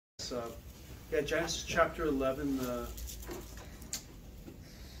Genesis chapter 11.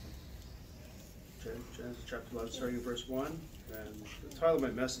 Genesis chapter 11, starting in verse 1. And the title of my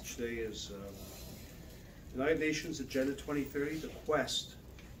message today is United Nations Agenda 2030, the quest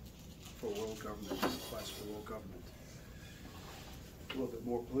for world government. The quest for world government. A little bit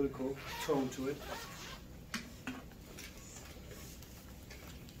more political tone to it.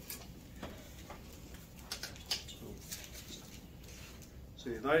 So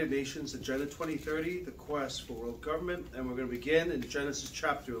United Nations Agenda 2030, the quest for world government. And we're going to begin in Genesis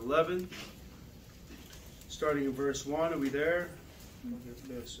chapter 11, starting in verse 1. Are we there?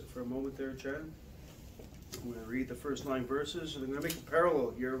 For a moment there, Jen. I'm going to read the first 9 verses, and I'm going to make a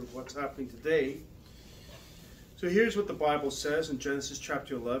parallel here with what's happening today. So here's what the Bible says in Genesis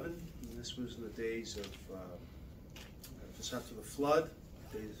chapter 11. And this was in the days of, just after the flood,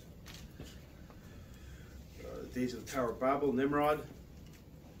 days of the Tower of Babel, Nimrod,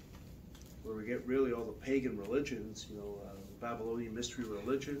 where we get really all the pagan religions, the Babylonian mystery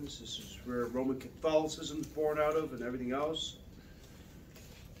religions. This is where Roman Catholicism is born out of, and everything else.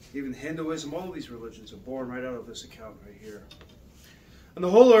 Even Hinduism, all of these religions are born right out of this account right here. And the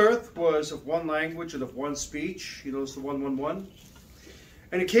whole earth was of one language and of one speech. You notice the 111.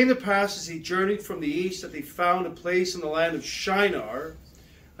 And it came to pass as he journeyed from the east that they found a place in the land of Shinar,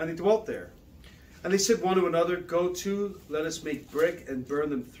 and they dwelt there. And they said one to another, Go to, let us make brick and burn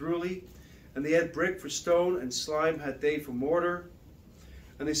them thoroughly. And they had brick for stone, and slime had they for mortar.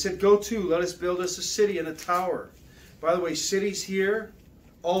 And they said, Go to, let us build us a city and a tower. By the way, cities here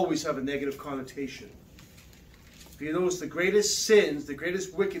always have a negative connotation. If you notice, the greatest sins, the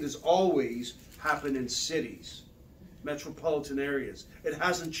greatest wickedness always happen in cities, metropolitan areas. It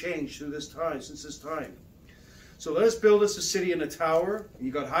hasn't changed through this time, since this time. So let us build us a city and a tower. And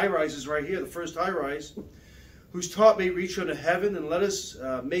you got high rises right here, the first high rise, whose top may reach unto heaven, and let us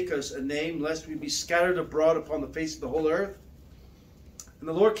make us a name, lest we be scattered abroad upon the face of the whole earth. And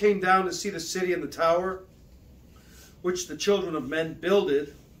the Lord came down to see the city and the tower, which the children of men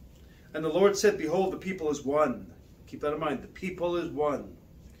builded. And the Lord said, Behold, the people is one. Keep that in mind, the people is one.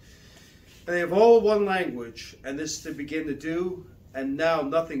 And they have all one language, and this to begin to do, and now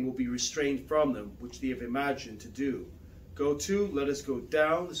nothing will be restrained from them, which they have imagined to do. Go to, let us go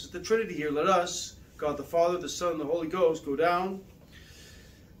down. This is the Trinity here. Let us, God the Father, the Son, and the Holy Ghost, go down,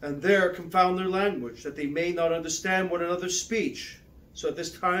 and there confound their language, that they may not understand one another's speech. So at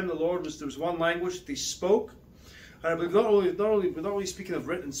this time, there was one language that they spoke. And I believe we're not only speaking of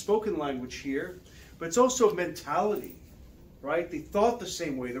written and spoken language here, but it's also of mentality, right? They thought the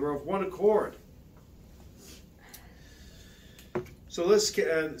same way. They were of one accord. So let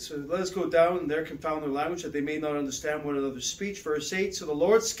us go down and there confound their language, that they may not understand one another's speech. Verse 8, So the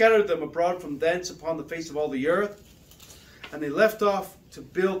Lord scattered them abroad from thence upon the face of all the earth, and they left off to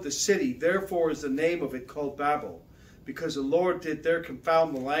build the city. Therefore is the name of it called Babel, because the Lord did there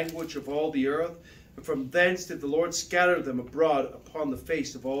confound the language of all the earth, and from thence did the Lord scatter them abroad upon the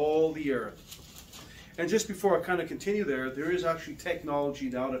face of all the earth. And just before I kind of continue there is actually technology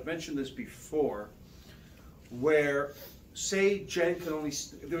now, and I've mentioned this before, where, say, Jen can only...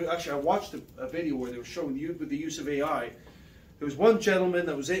 Actually, I watched a video where they were showing you with the use of AI. There was one gentleman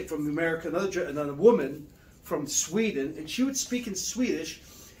that was from America, another woman from Sweden, and she would speak in Swedish,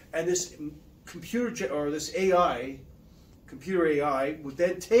 and this computer AI would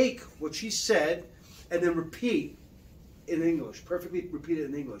then take what she said and then repeat in English, perfectly repeat it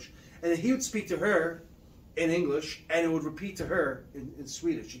in English. And then he would speak to her in English, and it would repeat to her in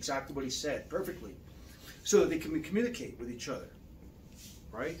Swedish exactly what he said, perfectly, so that they can communicate with each other,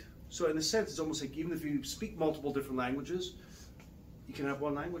 right? So in a sense, it's almost like even if you speak multiple different languages, you can have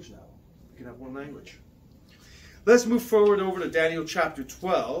one language now. You can have one language. Let's move forward over to Daniel chapter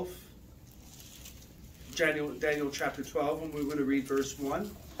 12. Daniel chapter 12, and we're going to read verse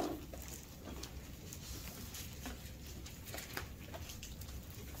 1.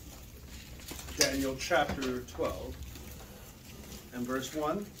 Daniel chapter 12 and verse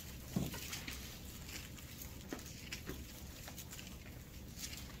 1.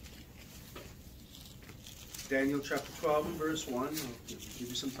 Daniel chapter 12 and verse 1. I'll give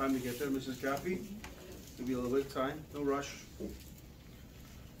you some time to get there, Mrs. Gaffey. Give you a little bit of time. No rush.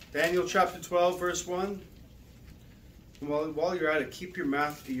 Daniel chapter 12, verse 1. And while you're at it, keep your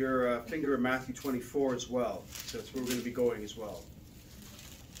finger in Matthew 24 as well. So that's where we're going to be going as well,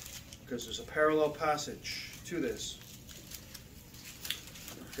 because there's a parallel passage to this.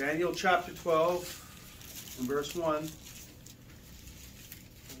 Daniel chapter 12 and verse 1. I'll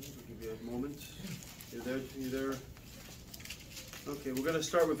give you a moment. You there? Okay, we're going to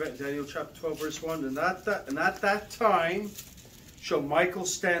start with Daniel chapter 12, verse 1. And at that time shall Michael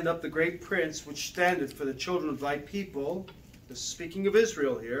stand up, the great prince, which standeth for the children of thy people. This is speaking of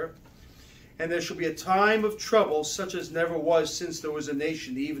Israel here. And there shall be a time of trouble, such as never was since there was a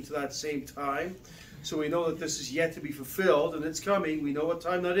nation, even to that same time. So we know that this is yet to be fulfilled, and it's coming. We know what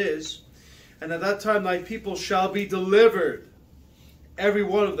time that is. And at that time thy people shall be delivered. Every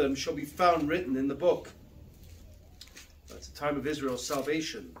one of them shall be found written in the book. That's the time of Israel's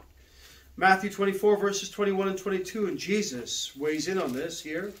salvation. Matthew 24, verses 21 and 22, and Jesus weighs in on this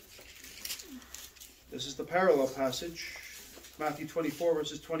here. This is the parallel passage. Matthew 24,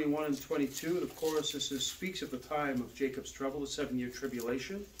 verses 21 and 22. And of course, this speaks of the time of Jacob's trouble, the 7-year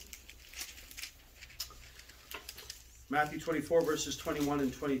tribulation. Matthew 24, verses 21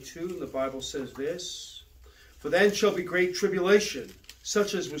 and 22. And the Bible says this: For then shall be great tribulation,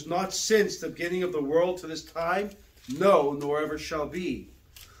 such as was not since the beginning of the world to this time, no, nor ever shall be.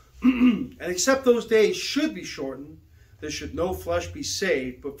 And except those days should be shortened, there should no flesh be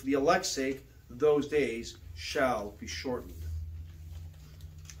saved, but for the elect's sake, those days shall be shortened.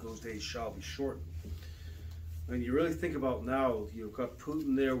 Those days shall be shortened. When you really think about now, you've got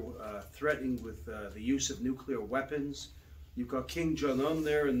Putin there threatening with the use of nuclear weapons. You've got Kim Jong-un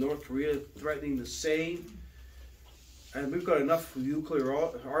there in North Korea threatening the same. And we've got enough nuclear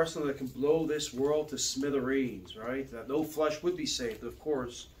arsenal that can blow this world to smithereens, right? That no flesh would be saved. Of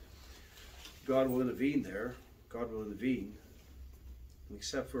course, God will intervene there. God will intervene. But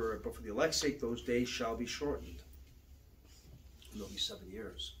for the elect's sake, those days shall be shortened. And they'll be 7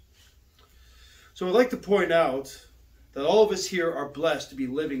 years. So I'd like to point out that all of us here are blessed to be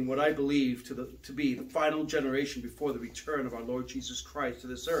living what I believe to be the final generation before the return of our Lord Jesus Christ to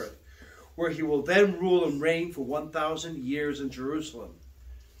this earth, where he will then rule and reign for 1,000 years in Jerusalem.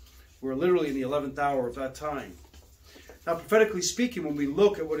 We're literally in the 11th hour of that time. Now, prophetically speaking, when we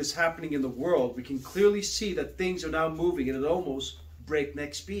look at what is happening in the world, we can clearly see that things are now moving at an almost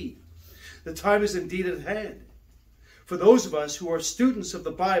breakneck speed. The time is indeed at hand. For those of us who are students of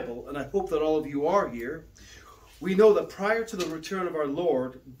the Bible, and I hope that all of you are here, we know that prior to the return of our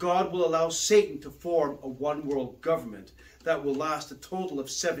Lord, God will allow Satan to form a one-world government that will last a total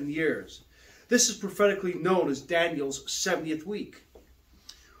of 7 years. This is prophetically known as Daniel's 70th week.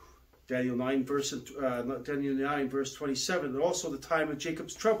 Daniel 9, verse 27, and also the time of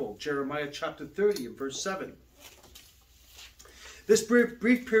Jacob's trouble, Jeremiah chapter 30 and verse 7. This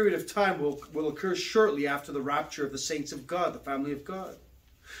brief period of time will occur shortly after the rapture of the saints of God, the family of God.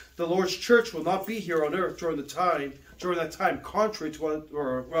 The Lord's church will not be here on earth during that time, contrary to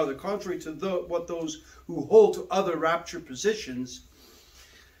what those who hold to other rapture positions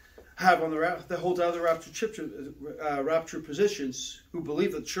have on that hold to other rapture positions, who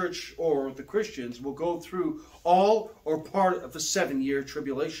believe the church or the Christians will go through all or part of the 7-year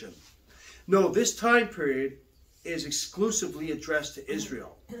tribulation. No, this time period is exclusively addressed to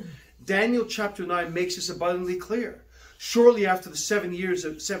Israel. Daniel chapter 9 makes this abundantly clear. Shortly after the 7 years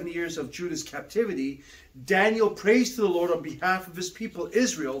of Judah's captivity, Daniel prays to the Lord on behalf of his people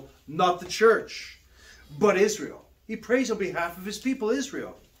Israel, not the church, but Israel. He prays on behalf of his people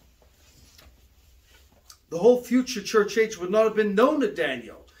Israel. The whole future church age would not have been known to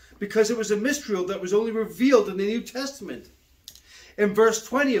Daniel, because it was a mystery that was only revealed in the New Testament. In verse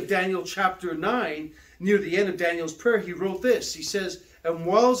 20 of Daniel chapter 9, near the end of Daniel's prayer, he wrote this. He says, "And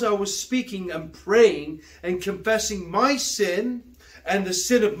whilst I was speaking and praying and confessing my sin and the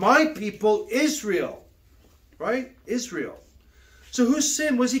sin of my people Israel." Right? Israel. So whose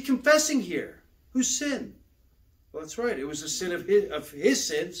sin was he confessing here? Whose sin? Well, that's right. It was the sin of his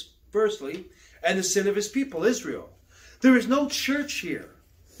sins, firstly, and the sin of his people Israel. There is no church here.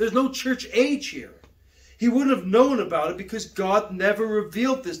 There's no church age here. He wouldn't have known about it because God never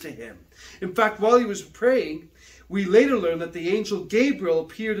revealed this to him. In fact, while he was praying, we later learn that the angel Gabriel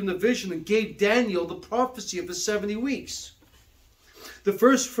appeared in the vision and gave Daniel the prophecy of the 70 weeks. The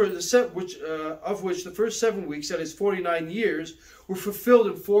first of which the first 7 weeks, that is 49 years, were fulfilled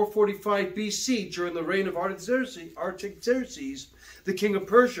in 445 BC during the reign of Artaxerxes, the king of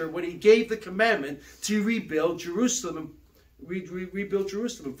Persia, when he gave the commandment to rebuild Jerusalem. Rebuild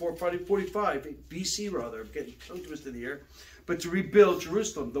Jerusalem in 445 BC, rather. I'm getting tongue twisted here. But to rebuild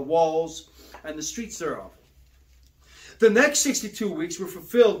Jerusalem, the walls and the streets thereof. The next 62 weeks were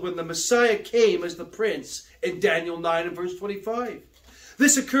fulfilled when the Messiah came as the prince in Daniel 9 and verse 25.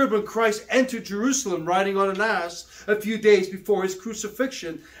 This occurred when Christ entered Jerusalem riding on an ass a few days before his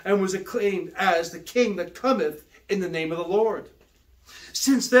crucifixion and was acclaimed as the King that cometh in the name of the Lord.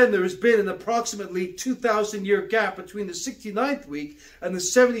 Since then, there has been an approximately 2,000-year gap between the 69th week and the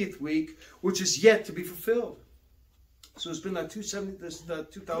 70th week, which is yet to be fulfilled. So there's been that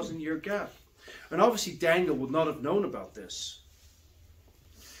 2,000-year gap. And obviously Daniel would not have known about this.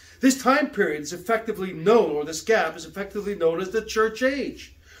 This time period is effectively known, or this gap is effectively known as the church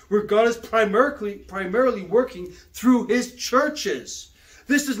age, where God is primarily working through his churches.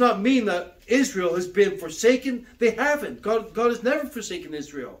 This does not mean that Israel has been forsaken. They haven't. God has never forsaken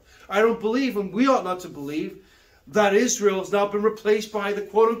Israel. I don't believe, and we ought not to believe, that Israel has now been replaced by the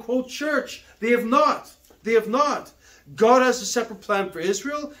quote-unquote church. They have not. They have not. God has a separate plan for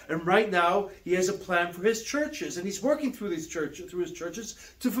Israel, and right now he has a plan for his churches, and he's working through his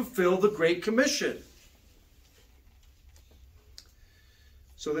churches to fulfill the Great Commission.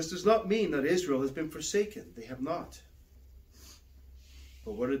 So this does not mean that Israel has been forsaken. They have not.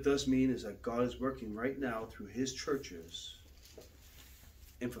 But what it does mean is that God is working right now through his churches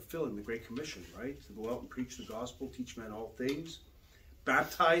in fulfilling the Great Commission, right? To go out and preach the gospel, teach men all things,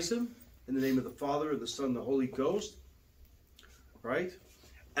 baptize them in the name of the Father, and the Son, and the Holy Ghost, right?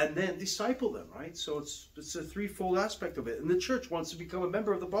 And then disciple them, right? So it's a threefold aspect of it. And the church wants to become a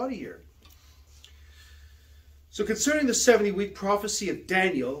member of the body here. So concerning the 70-week prophecy of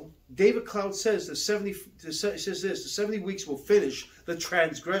Daniel, David Cloud says the 70 weeks will finish the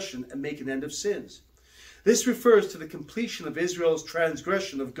transgression and make an end of sins. This refers to the completion of Israel's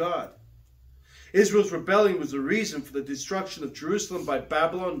transgression of God. Israel's rebellion was the reason for the destruction of Jerusalem by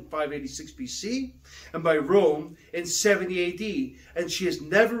Babylon in 586 BC and by Rome in 70 AD. And she has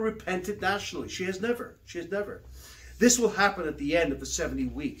never repented nationally. She has never. This will happen at the end of the 70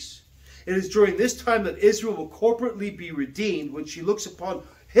 weeks. It is during this time that Israel will corporately be redeemed when she looks upon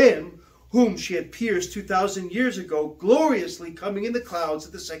him whom she had pierced 2,000 years ago, gloriously coming in the clouds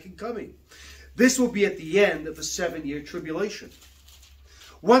at the second coming. This will be at the end of the 7-year tribulation.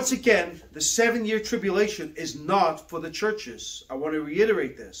 Once again, the 7-year tribulation is not for the churches. I want to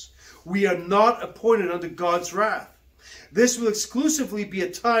reiterate this. We are not appointed unto God's wrath. This will exclusively be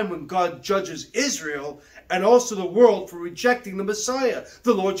a time when God judges Israel and also the world for rejecting the Messiah,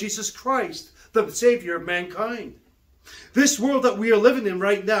 the Lord Jesus Christ, the Savior of mankind. This world that we are living in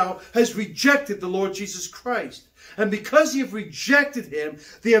right now has rejected the Lord Jesus Christ. And because they have rejected him,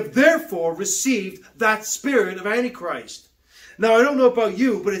 they have therefore received that spirit of Antichrist. Now, I don't know about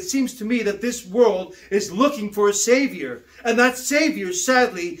you, but it seems to me that this world is looking for a Savior. And that Savior,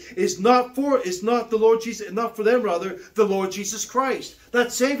 sadly, is not the Lord Jesus, not for them, rather, the Lord Jesus Christ.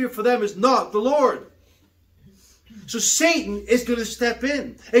 That Savior for them is not the Lord. So Satan is going to step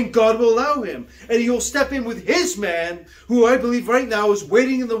in, and God will allow him. And he will step in with his man, who I believe right now is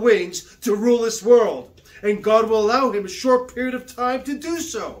waiting in the wings to rule this world. And God will allow him a short period of time to do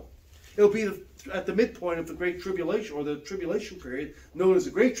so. It'll be at the midpoint of the Great Tribulation, or the tribulation period, known as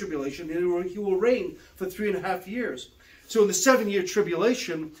the Great Tribulation, and he will reign for 3.5 years. So in the 7-year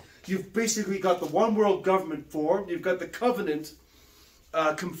tribulation, you've basically got the one world government formed, you've got the covenant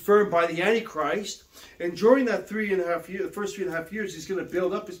confirmed by the Antichrist, and during that the first 3.5 years, he's going to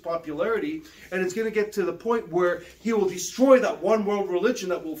build up his popularity, and it's going to get to the point where he will destroy that one world religion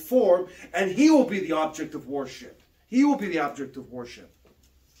that will form, and he will be the object of worship. He will be the object of worship.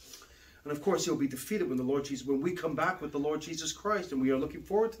 And of course, he'll be defeated when we come back with the Lord Jesus Christ, and we are looking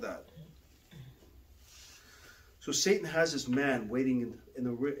forward to that. So Satan has his man waiting in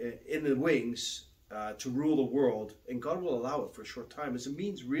the wings to rule the world, and God will allow it for a short time as a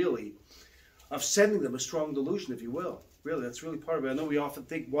means, really, of sending them a strong delusion, if you will. Really, that's really part of it. I know we often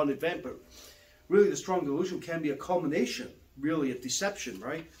think one event, but really the strong delusion can be a culmination, really, of deception,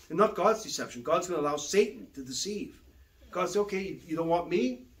 right? And not God's deception. God's going to allow Satan to deceive. God says, okay, you don't want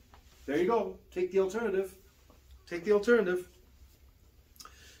me? There you go. Take the alternative. Take the alternative.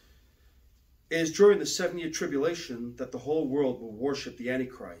 It is during the 7-year tribulation that the whole world will worship the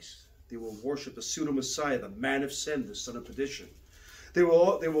Antichrist. They will worship the pseudo-Messiah, the man of sin, the son of perdition. They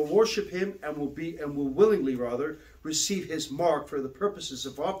will worship him and will willingly, rather, receive his mark for the purposes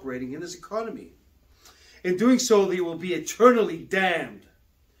of operating in his economy. In doing so, they will be eternally damned.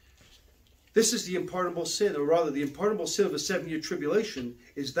 This is the unpardonable sin, or rather, the unpardonable sin of a 7-year tribulation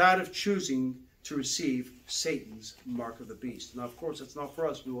is that of choosing to receive Satan's mark of the beast. Now, of course, that's not for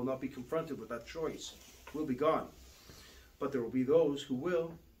us. We will not be confronted with that choice. We'll be gone. But there will be those who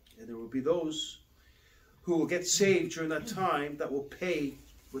will, and there will be those who will get saved during that time that will pay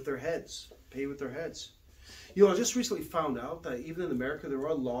with their heads. Pay with their heads. You know, I just recently found out that even in America, there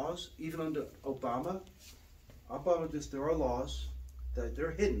are laws, even under Obama, there are laws that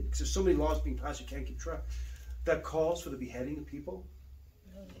they're hidden, because there's so many laws being passed you can't keep track, that calls for the beheading of people.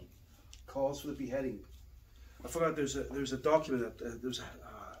 Really? Calls for the beheading. I forgot there's a document that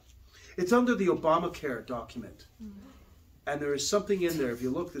it's under the Obamacare document. Mm-hmm. And there is something in there, if you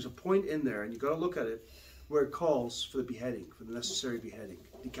look, there's a point in there, and you've got to look at it, where it calls for the beheading, for the necessary beheading,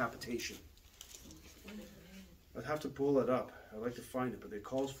 decapitation. I'd have to pull it up. I'd like to find it, but it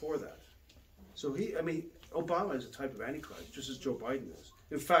calls for that. So Obama is a type of Antichrist, just as Joe Biden is.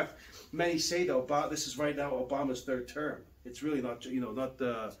 In fact, many say that this is right now Obama's third term. It's really not,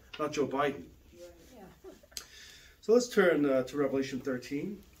 not Joe Biden. Yeah. So let's turn to Revelation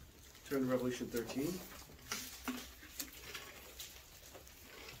 13. Turn to Revelation 13.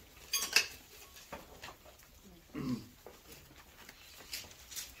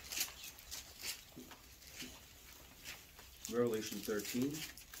 Revelation 13.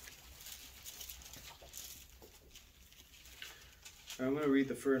 I'm going to read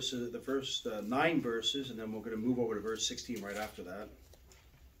the first 9 verses, and then we're going to move over to verse 16 right after that.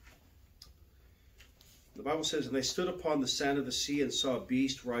 The Bible says, "And I stood upon the sand of the sea and saw a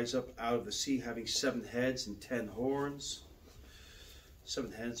beast rise up out of the sea, having 7 heads and 10 horns."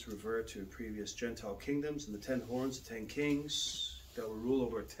 7 heads refer to previous Gentile kingdoms, and the 10 horns, the 10 kings that will rule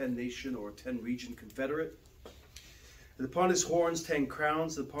over a 10 nation or 10 region confederate. And upon his horns 10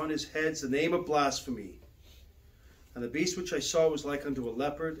 crowns, and upon his heads the name of blasphemy. And the beast which I saw was like unto a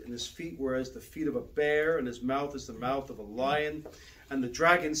leopard, and his feet were as the feet of a bear, and his mouth as the mouth of a lion. And the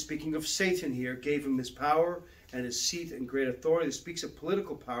dragon, speaking of Satan here, gave him his power and his seat and great authority. This speaks of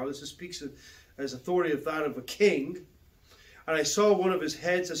political power. This speaks as authority of that of a king. And I saw one of his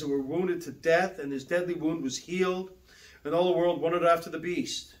heads as it were wounded to death, and his deadly wound was healed. And all the world wondered after the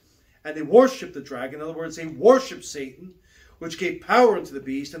beast. And they worshipped the dragon. In other words, they worshipped Satan, which gave power unto the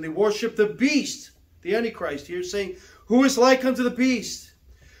beast. And they worshipped the beast, the Antichrist here, saying, "Who is like unto the beast?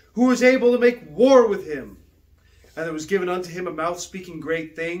 Who is able to make war with him?" And there was given unto him a mouth speaking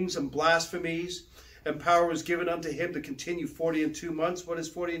great things and blasphemies. And power was given unto him to continue 40 and 2 months. What is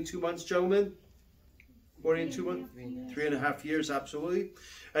 40 and 2 months, gentlemen? 40 and 2 months? 3.5 years, absolutely.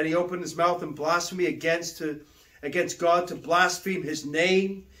 And he opened his mouth in blasphemy against God, to blaspheme his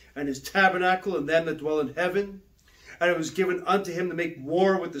name and his tabernacle and them that dwell in heaven. And it was given unto him to make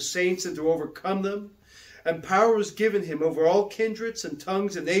war with the saints and to overcome them. And power was given him over all kindreds and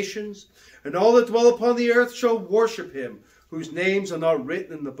tongues and nations. And all that dwell upon the earth shall worship him, whose names are not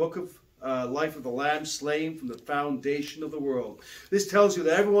written in the book of life of the Lamb slain from the foundation of the world. This tells you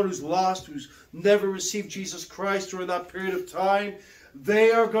that everyone who's lost, who's never received Jesus Christ during that period of time,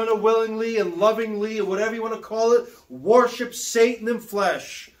 they are going to willingly and lovingly, and whatever you want to call it, worship Satan in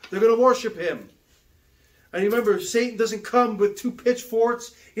flesh. They're going to worship him. And remember, Satan doesn't come with 2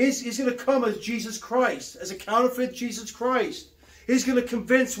 pitchforks. He's going to come as Jesus Christ, as a counterfeit Jesus Christ. He's going to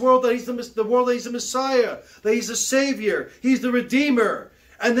convince the world that he's the Messiah, that he's the Savior, he's the Redeemer,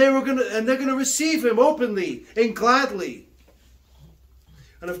 and they're going to receive him openly and gladly.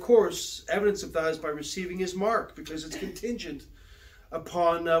 And of course, evidence of that is by receiving his mark, because it's contingent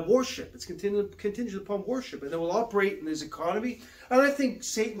upon worship. It's contingent upon worship, and it will operate in his economy. And I think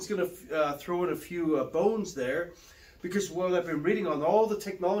Satan's going to throw in a few bones there, because what I've been reading on, all the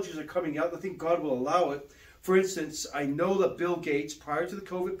technologies are coming out, and I think God will allow it. For instance, I know that Bill Gates, prior to the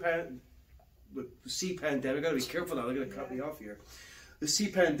COVID the C pandemic, I've got to be careful now, they're going to cut me off here. The C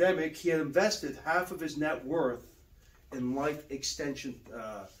pandemic, he had invested half of his net worth in life extension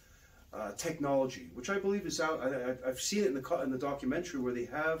technology, which I believe is out. I've seen it in the documentary where they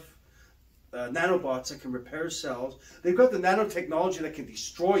have nanobots that can repair cells. They've got the nanotechnology that can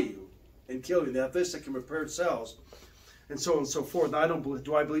destroy you and kill you. They have this that can repair cells, and so on and so forth. Now,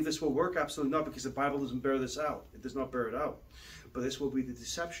 do I believe this will work? Absolutely not, because the Bible doesn't bear this out. It does not bear it out. But this will be the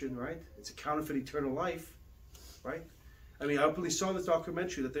deception, right? It's a counterfeit eternal life, right? I mean, I openly saw in this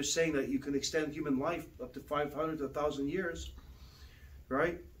documentary that they're saying that you can extend human life up to 500 to 1,000 years,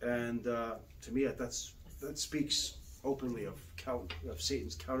 right? And to me, that speaks openly of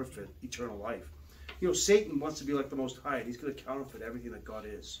Satan's counterfeit eternal life. You know, Satan wants to be like the Most High, and he's going to counterfeit everything that God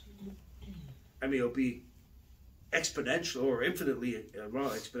is. I mean, it'll be exponential or infinitely,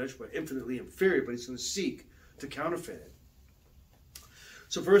 not exponential, but infinitely inferior, but he's going to seek to counterfeit it.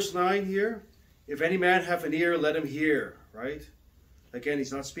 So verse 9 here, if any man have an ear, let him hear, right? Again,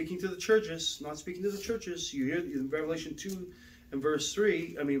 he's not speaking to the churches, You hear in Revelation 2 and verse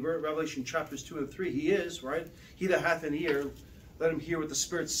 3, Revelation chapters 2 and 3, he is, right? He that hath an ear, let him hear what the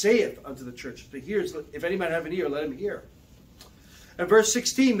Spirit saith unto the churches. But here's, if any man have an ear, let him hear. And verse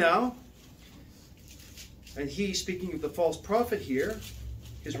 16 now, and he, speaking of the false prophet here,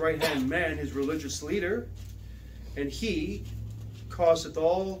 his right-hand man, his religious leader, and he causeth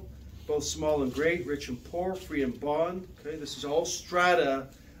all, both small and great, rich and poor, free and bond. Okay, this is all strata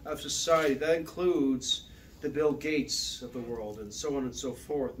of society. That includes the Bill Gates of the world, and so on and so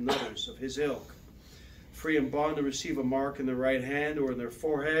forth, and others of his ilk. Free and bond to receive a mark in their right hand or in their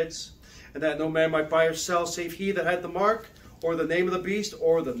foreheads, and that no man might buy or sell save he that had the mark, or the name of the beast,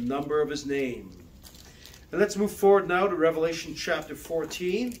 or the number of his name. And let's move forward now to Revelation chapter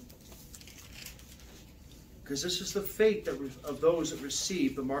 14. Because this is the fate of those that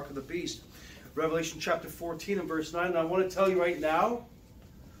receive the mark of the beast. Revelation chapter 14 and verse 9. And I want to tell you right now,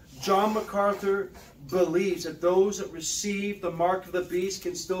 John MacArthur believes that those that receive the mark of the beast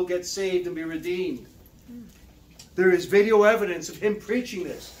can still get saved and be redeemed. There is video evidence of him preaching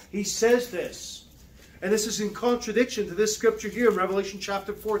this. He says this. And this is in contradiction to this scripture here in Revelation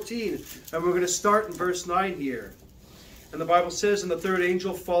chapter 14. And we're going to start in verse 9 here. And the Bible says, and the third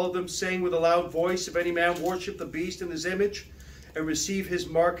angel followed them, saying with a loud voice, if any man worship the beast in his image, and receive his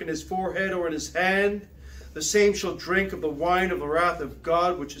mark in his forehead or in his hand, the same shall drink of the wine of the wrath of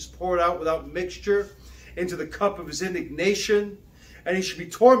God, which is poured out without mixture into the cup of his indignation. And he shall be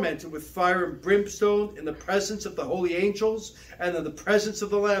tormented with fire and brimstone in the presence of the holy angels and in the presence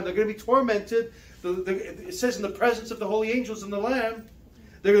of the Lamb. They're going to be tormented. It says in the presence of the holy angels and the Lamb.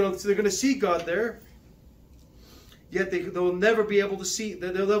 They're going to see God there. Yet they'll never be able to see.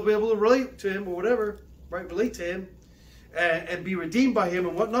 They'll never be able to relate to him or whatever. Right? Relate to him and be redeemed by him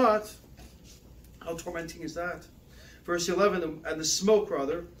and whatnot. How tormenting is that? Verse 11, and the smoke,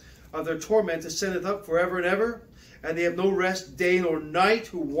 rather, of their torment ascendeth up forever and ever, and they have no rest day nor night,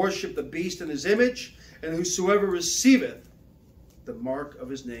 who worship the beast in his image, and whosoever receiveth the mark of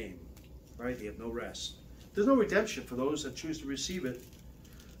his name. Right? They have no rest. There's no redemption for those that choose to receive it.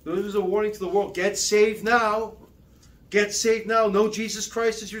 This is a warning to the world. Get saved now. Get saved now. Know Jesus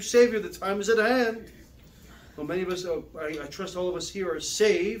Christ is your Savior. The time is at hand. Well, many of us, I trust all of us here are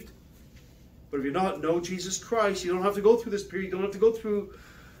saved. But if you're not, know Jesus Christ. You don't have to go through this period. You don't have to go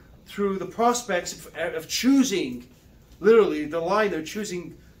through the prospects of choosing, literally, the line they're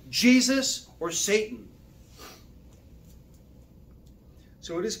choosing Jesus or Satan.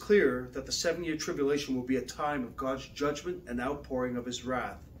 So it is clear that the 7-year tribulation will be a time of God's judgment and outpouring of his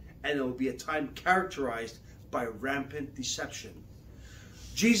wrath. And it will be a time characterized by rampant deception.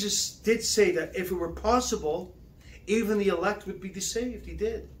 Jesus did say that if it were possible, even the elect would be deceived. He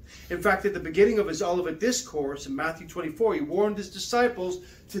did. In fact, at the beginning of his Olivet Discourse in Matthew 24, he warned his disciples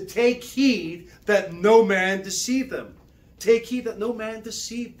to take heed that no man deceive them. Take heed that no man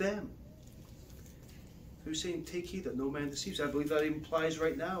deceive them. Who's saying take heed that no man deceives? I believe that even applies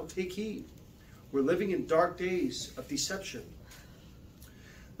right now. Take heed. We're living in dark days of deception.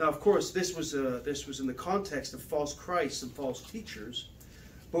 Now, of course, this was in the context of false Christs and false teachers,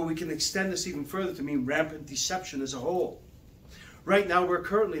 but we can extend this even further to mean rampant deception as a whole. Right now, we're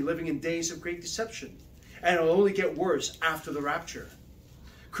currently living in days of great deception, and it'll only get worse after the rapture.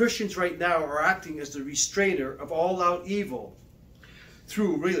 Christians right now are acting as the restrainer of all-out evil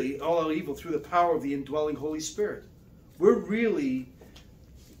through the power of the indwelling Holy Spirit.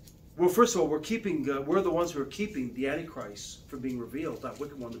 First of all, we're the ones who are keeping the Antichrist from being revealed, that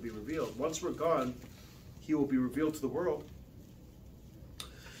wicked one to be revealed. Once we're gone, he will be revealed to the world.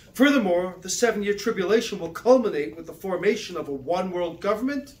 Furthermore, the 7-year tribulation will culminate with the formation of a one-world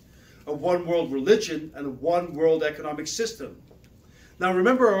government, a one-world religion, and a one-world economic system. Now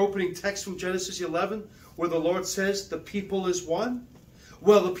remember our opening text from Genesis 11, where the Lord says, the people is one?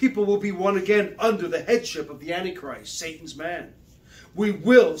 Well, the people will be one again under the headship of the Antichrist, Satan's man. We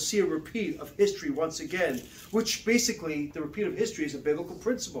will see a repeat of history once again, which basically, the repeat of history is a biblical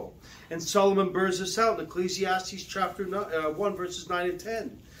principle. And Solomon bears this out in Ecclesiastes chapter 1, verses 9 and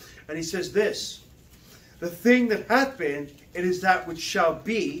 10. And he says this, the thing that hath been, it is that which shall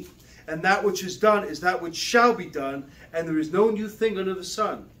be, and that which is done is that which shall be done, and there is no new thing under the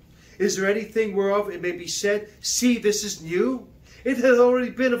sun. Is there anything whereof it may be said, see, this is new? It has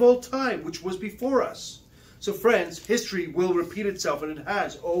already been of old time, which was before us. So friends, history will repeat itself, and it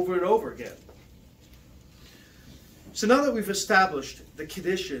has over and over again. So now that we've established the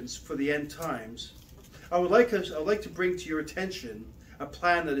conditions for the end times, I would like to bring to your attention a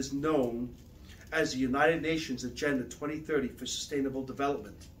plan that is known as the United Nations Agenda 2030 for Sustainable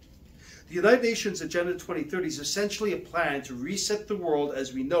Development. The United Nations Agenda 2030 is essentially a plan to reset the world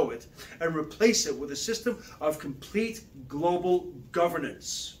as we know it and replace it with a system of complete global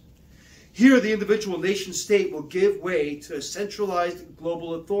governance. Here, the individual nation state will give way to a centralized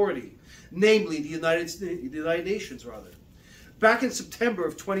global authority, namely the United Nations. Back in September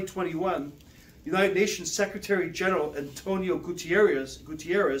of 2021, United Nations Secretary General Antonio Gutierrez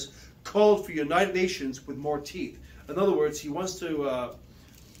called for United Nations with more teeth. In other words, he wants the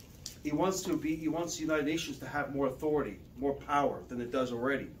United Nations to have more authority, more power than it does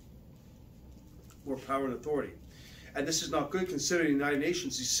already. More power and authority. And this is not good, considering the United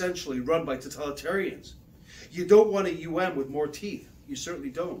Nations is essentially run by totalitarians. You don't want a UN with more teeth. You certainly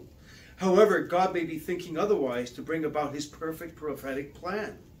don't. However, God may be thinking otherwise to bring about his perfect prophetic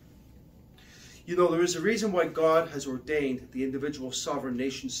plan. You know, there is a reason why God has ordained the individual sovereign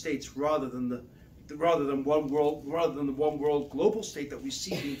nation states rather than the one world global state that we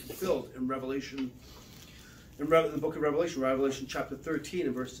see being fulfilled in Revelation, in the book of Revelation, Revelation chapter 13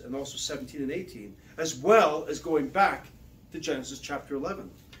 and also 17 and 18, as well as going back to Genesis chapter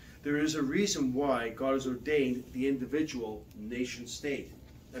 11. There is a reason why God has ordained the individual nation state,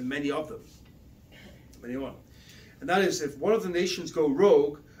 and many of them. Many of them. And that is, if one of the nations go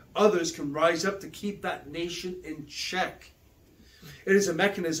rogue, others can rise up to keep that nation in check. It is a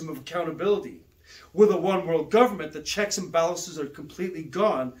mechanism of accountability. With a one world government, the checks and balances are completely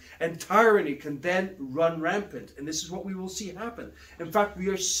gone, and tyranny can then run rampant. And this is what we will see happen. In fact, we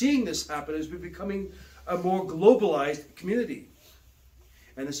are seeing this happen as we're becoming a more globalized community.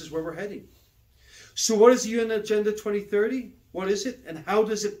 And this is where we're heading. So what is the UN Agenda 2030? What is it? And how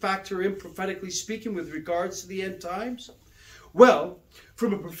does it factor in, prophetically speaking, with regards to the end times? Well,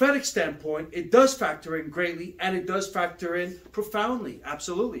 from a prophetic standpoint, it does factor in greatly, and it does factor in profoundly.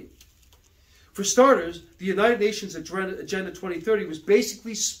 Absolutely. For starters, the United Nations Agenda 2030 was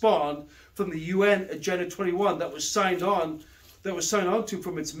basically spawned from the UN Agenda 21 that was signed on to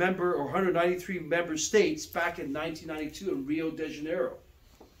from its 193 member states back in 1992 in Rio de Janeiro.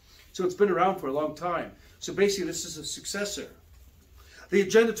 So it's been around for a long time. So basically, this is a successor. The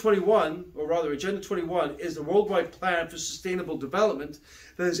Agenda 21, or rather Agenda 21, is the worldwide plan for sustainable development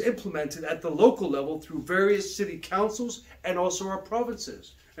that is implemented at the local level through various city councils and also our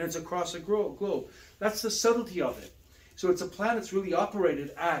provinces. And it's across the globe. That's the subtlety of it. So it's a plan that's really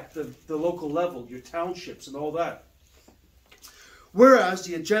operated at the local level, your townships and all that. Whereas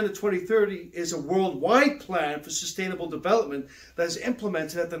the Agenda 2030 is a worldwide plan for sustainable development that is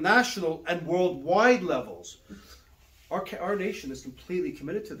implemented at the national and worldwide levels. Our nation is completely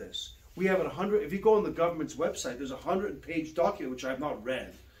committed to this. We have 100, if you go on the government's website, there's a 100-page document, which I have not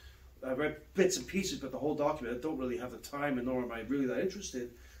read. I've read bits and pieces, but the whole document, I don't really have the time, and nor am I really that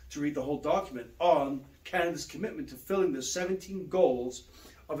interested to read the whole document on Canada's commitment to filling the 17 goals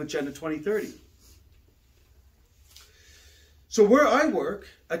of Agenda 2030. So where I work,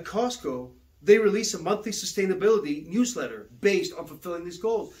 at Costco, they release a monthly sustainability newsletter based on fulfilling these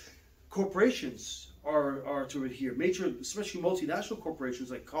goals. Corporations are to adhere, major, especially multinational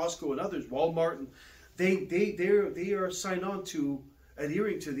corporations like Costco and others, Walmart, and they are signed on to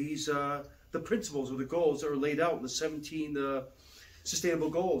adhering to these the principles or the goals that are laid out in the 17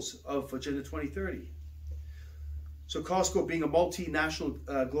 sustainable goals of Agenda 2030. So Costco, being a multinational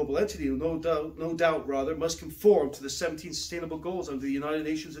global entity, no doubt, must conform to the 17 sustainable goals under the United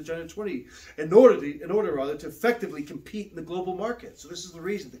Nations Agenda 20 in order to effectively compete in the global market. So this is the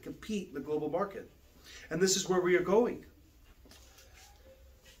reason, to compete in the global market. And this is where we are going.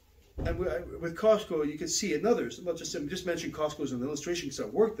 And with Costco, you can see, and others, I'm just mentioning Costco as an illustration because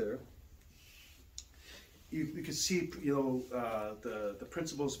I've worked there. You can see, the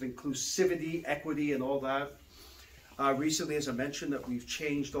principles of inclusivity, equity, and all that. Recently, as I mentioned, that we've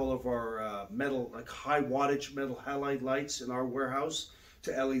changed all of our metal, like high wattage metal halide lights in our warehouse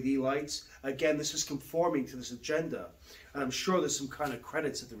to LED lights. Again, this is conforming to this agenda. And I'm sure there's some kind of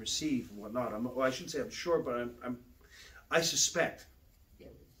credits that they receive and whatnot. Well, I shouldn't say I'm sure, but I suspect.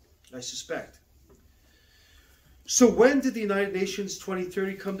 I suspect. So when did the United Nations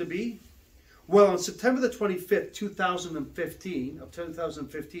 2030 come to be? Well, on September the 25th,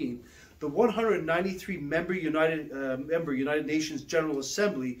 2015, the 193-member United Nations General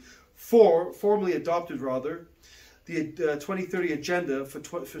Assembly formally adopted, the 2030 Agenda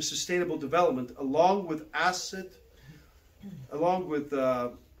for Sustainable Development, with asset of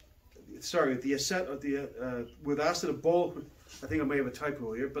bold, I think I may have a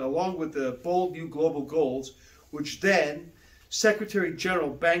typo here, but along with the bold new global goals, which then Secretary General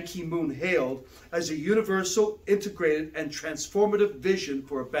Ban Ki-moon hailed as a universal, integrated, and transformative vision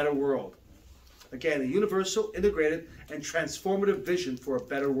for a better world. Again, a universal, integrated, and transformative vision for a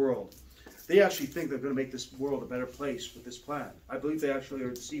better world. They actually think they're going to make this world a better place with this plan. I believe they actually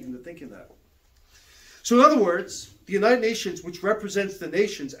are deceiving to thinking that. So in other words, the United Nations, which represents the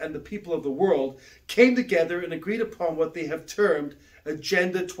nations and the people of the world, came together and agreed upon what they have termed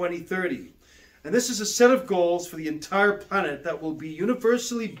Agenda 2030. And this is a set of goals for the entire planet that will be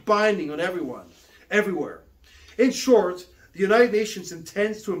universally binding on everyone, everywhere. In short, the United Nations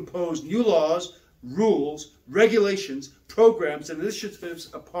intends to impose new laws, rules, regulations, programs, and initiatives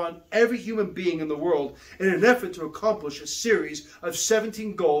upon every human being in the world in an effort to accomplish a series of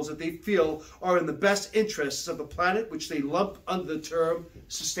 17 goals that they feel are in the best interests of the planet, which they lump under the term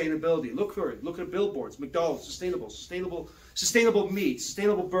sustainability. Look for it. Look at billboards, McDonald's, sustainable meat,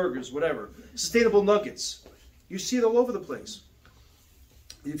 sustainable burgers, whatever, sustainable nuggets. You see it all over the place.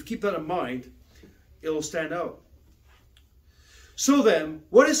 If you keep that in mind, it'll stand out. So then,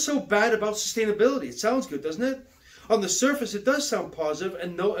 what is so bad about sustainability? It sounds good, doesn't it? On the surface, it does sound positive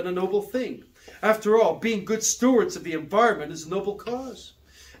and a noble thing. After all, being good stewards of the environment is a noble cause.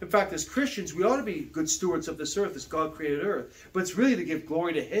 In fact, as Christians, we ought to be good stewards of this earth as God created earth. But it's really to give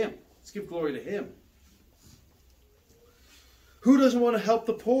glory to Him. Let's give glory to Him. Who doesn't want to help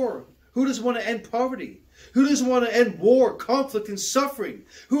the poor? Who doesn't want to end poverty? Who doesn't want to end war, conflict, and suffering?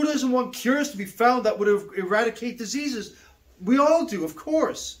 Who doesn't want cures to be found that would eradicate diseases? We all do, of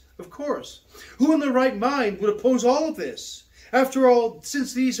course. Of course. Who in their right mind would oppose all of this? After all,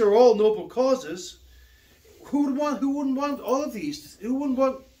 since these are all noble causes, who wouldn't want all of these? Who wouldn't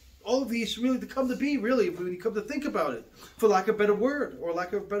want all of these really to come to be, really, when you come to think about it, for lack of a better word, or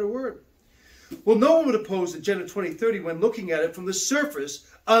lack of a better word? Well, no one would oppose Agenda 2030 when looking at it from the surface,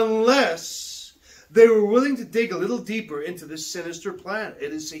 unless they were willing to dig a little deeper into this sinister plan.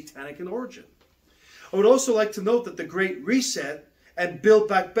 It is satanic in origin. I would also like to note that the Great Reset and Build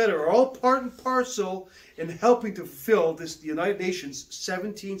Back Better are all part and parcel in helping to fulfill the United Nations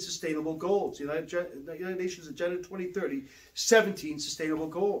 17 sustainable goals. The United Nations Agenda 2030, 17 sustainable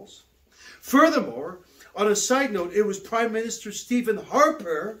goals. Furthermore, on a side note, it was Prime Minister Stephen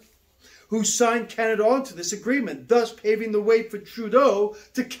Harper who signed Canada onto this agreement, thus paving the way for Trudeau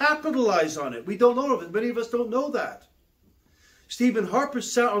to capitalize on it. We don't know of it. Many of us don't know that. Stephen Harper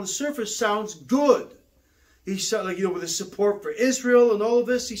on the surface sounds good. He sounds like, with his support for Israel and all of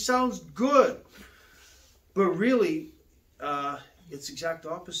this, he sounds good. But really, it's the exact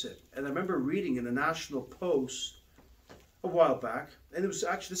opposite. And I remember reading in the National Post a while back, and it was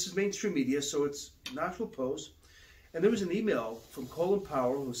actually, this is mainstream media, so it's National Post, and there was an email from Colin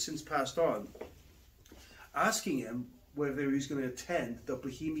Powell, who's since passed on, asking him whether he was going to attend the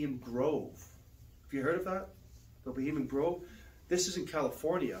Bohemian Grove. Have you heard of that? The Bohemian Grove? This is in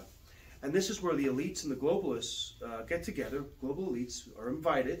California. And this is where the elites and the globalists get together. Global elites are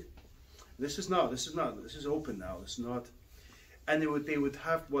invited. This is open now. This is not. And they would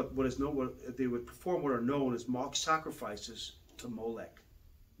have they would perform what are known as mock sacrifices to Molech.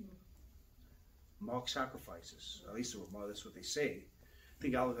 Mock sacrifices. At least that's what they say.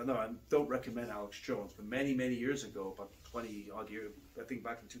 I don't recommend Alex Jones, but many years ago, about 20 odd years, I think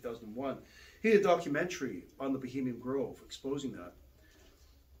back in 2001, he did a documentary on the Bohemian Grove exposing that.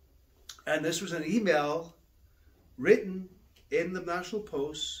 And this was an email written in the National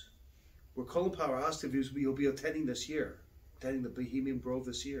Post where Colin Powell asked if he'll be attending the Bohemian Grove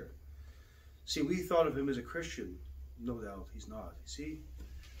this year. See, we thought of him as a Christian. No doubt, he's not. See,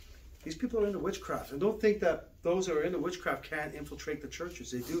 these people are into witchcraft. And don't think that those who are into witchcraft can't infiltrate the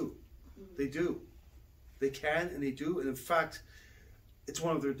churches. They do. They do. They can and they do. And in fact, it's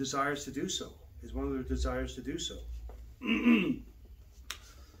one of their desires to do so. It's one of their desires to do so.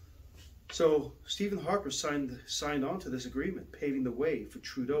 So Stephen Harper signed on to this agreement, paving the way for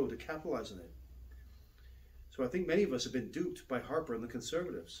Trudeau to capitalize on it. So I think many of us have been duped by Harper and the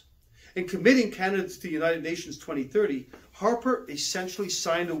Conservatives. In committing Canada to the United Nations 2030, Harper essentially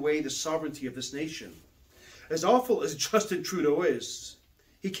signed away the sovereignty of this nation. As awful as Justin Trudeau is,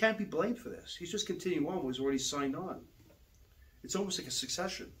 he can't be blamed for this. He's just continuing on what he's already signed on. It's almost like a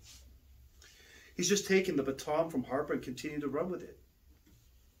succession. He's just taken the baton from Harper and continued to run with it.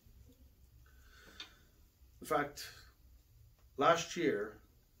 In fact, last year,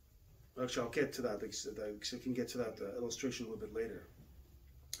 actually I'll get to that, I can get to that illustration a little bit later.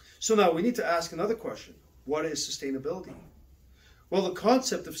 So now we need to ask another question. What is sustainability? Well, the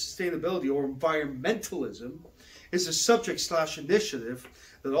concept of sustainability or environmentalism is a subject/initiative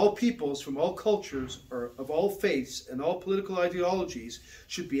that all peoples from all cultures or of all faiths and all political ideologies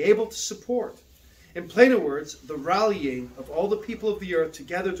should be able to support. In plainer words, the rallying of all the people of the earth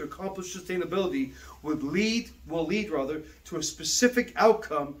together to accomplish sustainability will lead to a specific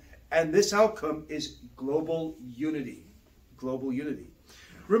outcome, and this outcome is global unity. Global unity.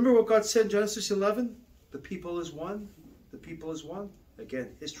 Remember what God said in Genesis 11? The people is one. The people is one.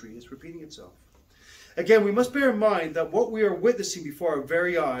 Again, history is repeating itself. Again, we must bear in mind that what we are witnessing before our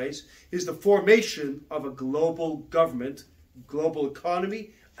very eyes is the formation of a global government, global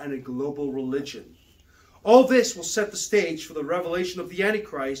economy, and a global religion. All this will set the stage for the revelation of the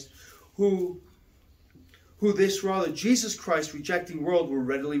Antichrist, who Jesus Christ rejecting world will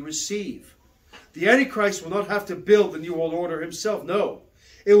readily receive. The Antichrist will not have to build the new world order himself. No,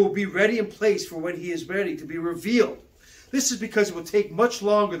 it will be ready in place for when he is ready to be revealed. This is because it will take much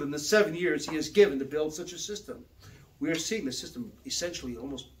longer than the 7 years he has given to build such a system. We are seeing the system essentially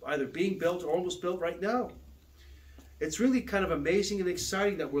almost either being built or almost built right now. It's really kind of amazing and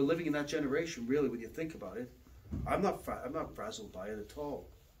exciting that we're living in that generation, really, when you think about it. I'm not frazzled by it at all.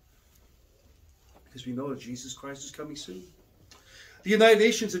 Because we know that Jesus Christ is coming soon. The United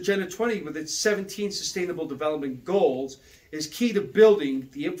Nations Agenda 20, with its 17 Sustainable Development Goals, is key to building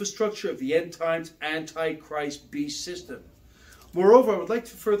the infrastructure of the end times Antichrist beast system. Moreover, I would like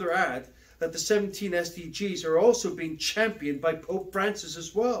to further add that the 17 SDGs are also being championed by Pope Francis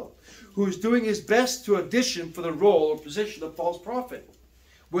as well, who is doing his best to audition for the role or position of false prophet.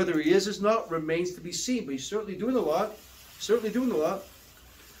 Whether he is or not remains to be seen, but he's certainly doing a lot.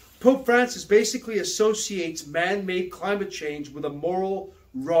 Pope Francis basically associates man-made climate change with a moral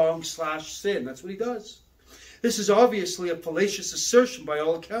wrong/sin. That's what he does. This is obviously a fallacious assertion by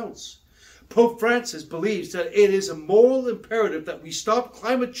all accounts. Pope Francis believes that it is a moral imperative that we stop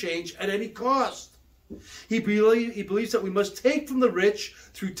climate change at any cost. He believes that we must take from the rich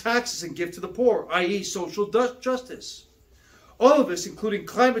through taxes and give to the poor, i.e. social justice. All of this, including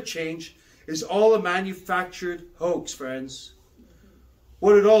climate change, is all a manufactured hoax, friends.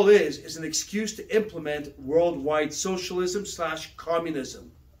 What it all is an excuse to implement worldwide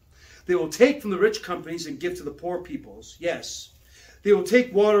socialism/communism. They will take from the rich companies and give to the poor peoples, yes. They will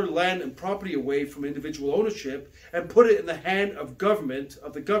take water, land, and property away from individual ownership and put it in the hand of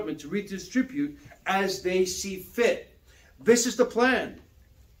the government to redistribute as they see fit. This is the plan.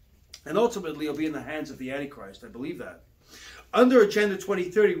 And ultimately, it'll be in the hands of the Antichrist. I believe that. Under Agenda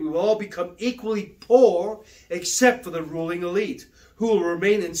 2030, we will all become equally poor except for the ruling elite, who will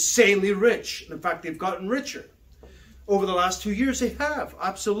remain insanely rich. In fact, they've gotten richer. Over the last 2 years, they have.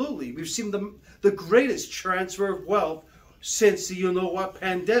 Absolutely. We've seen the greatest transfer of wealth since the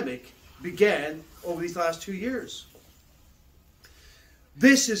pandemic began over these last 2 years.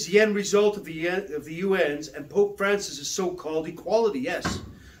 This is the end result of the UN's and Pope Francis' so-called equality. Yes,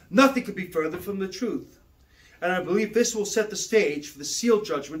 nothing could be further from the truth. And I believe this will set the stage for the sealed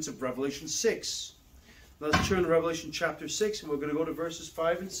judgments of Revelation 6. Now let's turn to Revelation chapter 6, and we're going to go to verses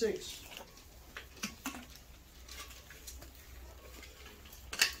 5 and 6.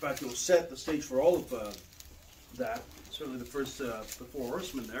 In fact, it will set the stage for all of that. Certainly the first, the four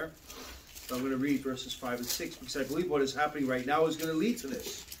horsemen there. So I'm going to read verses 5 and 6, because I believe what is happening right now is going to lead to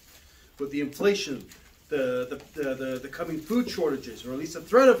this. With the inflation, the coming food shortages, or at least the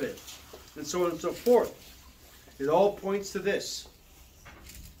threat of it, and so on and so forth. It all points to this.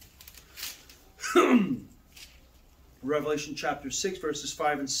 Revelation chapter 6, verses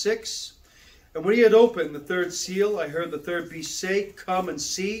 5 and 6. And when he had opened the third seal, I heard the third beast say, Come and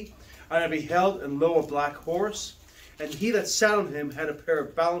see. And I beheld, and lo, a black horse. And he that sat on him had a pair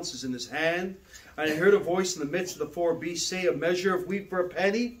of balances in his hand. And I heard a voice in the midst of the four beasts say, A measure of wheat for a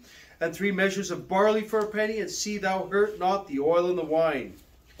penny, and 3 measures of barley for a penny, and see thou hurt not the oil and the wine.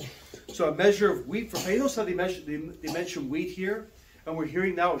 So a measure of wheat for a penny. Notice how they mention wheat here, and we're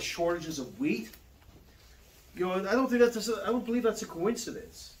hearing now of shortages of wheat. You know, I don't believe that's a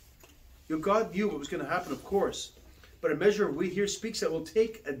coincidence. You know, God knew what was going to happen, of course. But a measure of wheat here speaks that will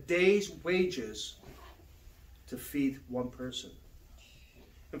take a day's wages to feed one person.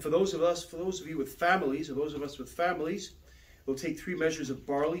 And for those of you with families, or those of us with families, it will take 3 measures of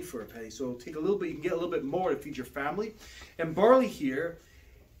barley for a penny. So it'll take a little bit, you can get a little bit more to feed your family. And barley here,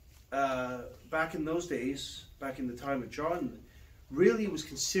 back in those days, back in the time of John, really was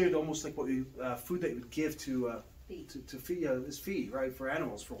considered almost like what food that you would give to feed, this feed, right, for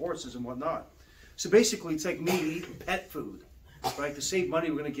animals, for horses and whatnot. So basically, it's like me eating pet food, right? To save money,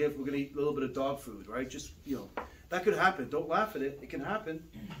 we're going to eat a little bit of dog food, right? Just, you know, that could happen. Don't laugh at it. It can happen.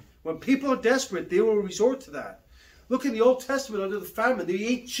 When people are desperate, they will resort to that. Look in the Old Testament under the famine. They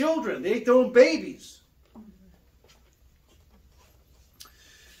ate children. They ate their own babies.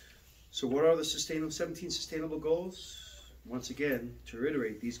 So what are the 17 sustainable goals? Once again, to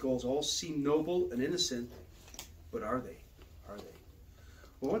reiterate, these goals all seem noble and innocent, but are they? Are they?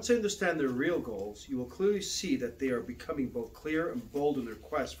 Well, once you understand their real goals, you will clearly see that they are becoming both clear and bold in their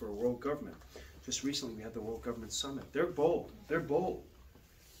quest for a world government. Just recently, we had the World Government Summit. They're bold. They're bold.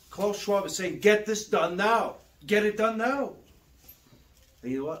 Klaus Schwab is saying, get this done now. Get it done now.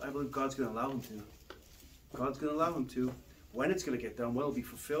 And you know what? I believe God's going to allow him to. God's going to allow him to. When it's going to get done, when it'll be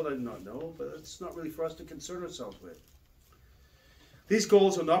fulfilled, I do not know, but it's not really for us to concern ourselves with. These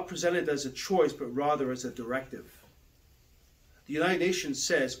goals are not presented as a choice, but rather as a directive. The United Nations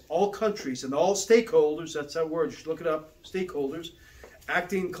says all countries and all stakeholders, that's that word, you should look it up, stakeholders,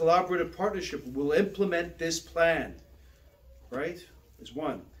 acting in collaborative partnership will implement this plan. Right? Is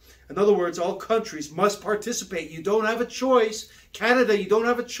one. In other words, all countries must participate. You don't have a choice. Canada, you don't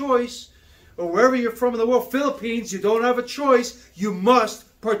have a choice. Or wherever you're from in the world, Philippines, you don't have a choice. You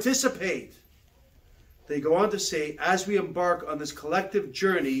must participate. They go on to say, as we embark on this collective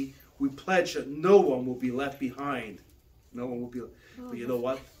journey, we pledge that no one will be left behind. No one will be left. But you know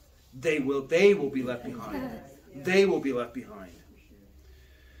what? they will be left behind. They will be left behind.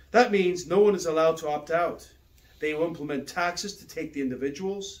 That means no one is allowed to opt out. They will implement taxes to take the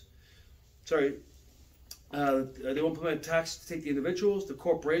individuals. They will implement taxes to take the individuals, the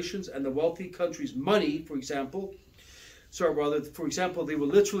corporations, and the wealthy countries' money, for example. For example, they will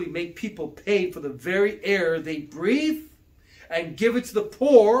literally make people pay for the very air they breathe and give it to the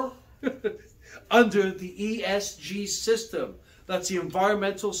poor under the ESG system. That's the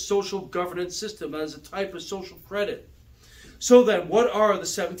environmental social governance system. That is a type of social credit. So then, what are the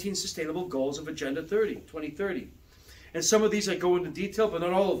 17 sustainable goals of Agenda 2030? And some of these I go into detail, but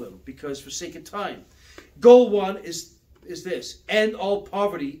not all of them, because for sake of time. Goal 1 is this: end all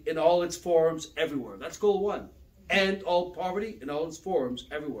poverty in all its forms everywhere. That's goal 1. End all poverty in all its forms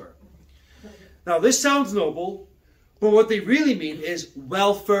everywhere. Now, this sounds noble, but what they really mean is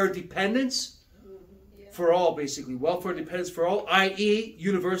welfare dependence for all, basically. Welfare dependence for all, i.e.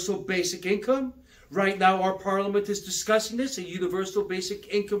 universal basic income. Right now, our parliament is discussing this, a universal basic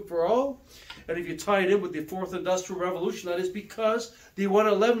income for all. And if you tie it in with the fourth industrial revolution, that is because they want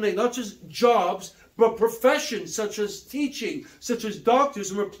to eliminate not just jobs, but professions such as teaching, such as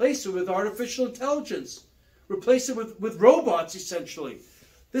doctors, and replace it with artificial intelligence. Replace it with robots, essentially.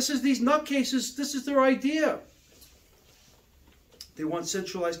 This is these nutcases, this is their idea. They want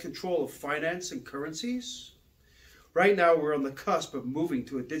centralized control of finance and currencies. Right now, we're on the cusp of moving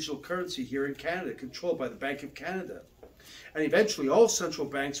to a digital currency here in Canada, controlled by the Bank of Canada. And eventually, all central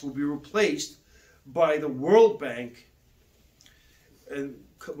banks will be replaced by the World Bank and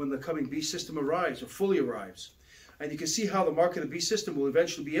when the coming beast system arrives, or fully arrives. And you can see how the mark of the beast system will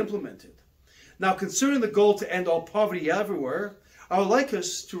eventually be implemented. Now, concerning the goal to end all poverty everywhere, I would like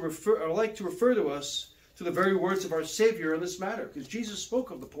to refer to us to the very words of our Savior in this matter, because Jesus spoke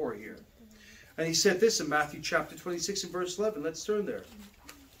of the poor here. And he said this in Matthew chapter 26 and verse 11. Let's turn there.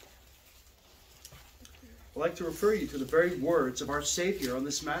 I'd like to refer you to the very words of our Savior on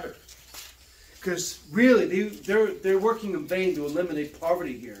this matter. Because really, they're working in vain to eliminate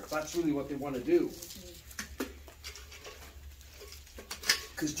poverty here. If that's really what they want to do.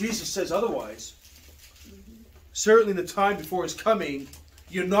 Because Jesus says otherwise. Certainly in the time before his coming,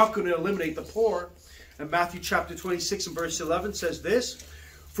 you're not going to eliminate the poor. And Matthew chapter 26 and verse 11 says this: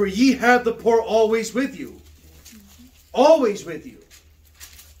 "For ye have the poor always with you." Always with you.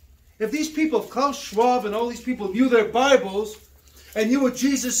 If these people, Klaus Schwab and all these people knew their Bibles and knew what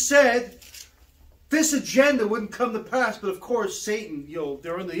Jesus said, this agenda wouldn't come to pass. But of course, Satan,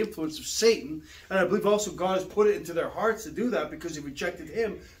 they're under the influence of Satan. And I believe also God has put it into their hearts to do that because they rejected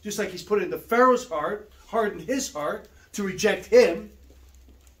him. Just like he's put it into Pharaoh's heart, hardened his heart to reject him.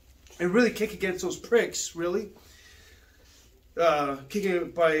 And really kick against those pricks, really. Kicking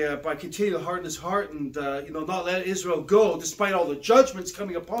it by continuing to harden his heart and not let Israel go despite all the judgments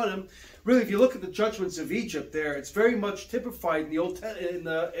coming upon him. Really, if you look at the judgments of Egypt there, it's very much typified in the Old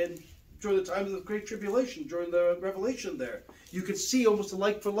during the time of the Great Tribulation, during the Revelation there. You could see almost a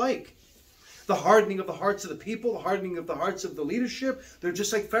like for like. The hardening of the hearts of the people, the hardening of the hearts of the leadership. They're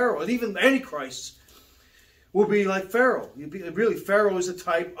just like Pharaoh. And even the Antichrist will be like Pharaoh. Really, Pharaoh is a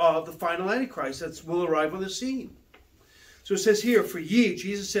type of the final Antichrist that will arrive on the scene. So it says here, "For ye,"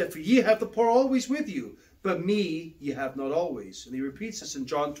 Jesus said, "For ye have the poor always with you, but me ye have not always." And he repeats this in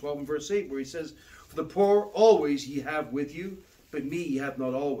John 12 and verse 8, where he says, "For the poor always ye have with you, but me ye have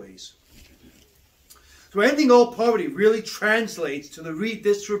not always." So ending all poverty really translates to the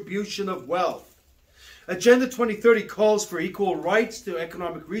redistribution of wealth. Agenda 2030 calls for equal rights to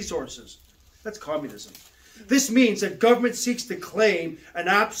economic resources. That's communism. This means that government seeks to claim an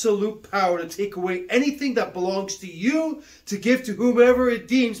absolute power to take away anything that belongs to you to give to whomever it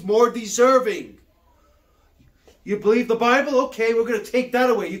deems more deserving. You believe the Bible? Okay, we're going to take that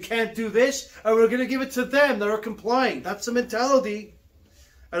away. You can't do this, and we're going to give it to them that are complying. That's the mentality.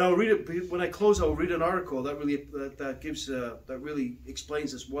 And I'll read it when I close. I'll read an article that really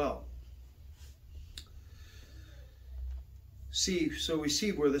explains this well. So we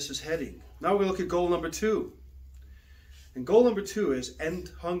see where this is heading. Now we look at goal number 2. And goal number 2 is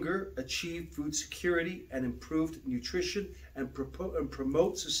end hunger, achieve food security, and improved nutrition, and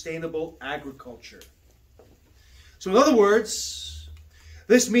promote sustainable agriculture. So in other words,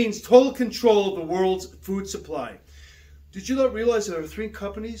 this means total control of the world's food supply. Did you not realize there are 3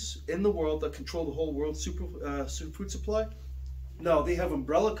 companies in the world that control the whole world's food supply? No, they have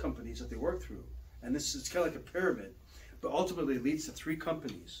umbrella companies that they work through. And this is kind of like a pyramid. But ultimately it leads to 3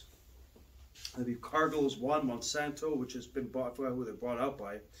 companies. Cargill is one, Monsanto, which has been bought, I forgot who they're bought out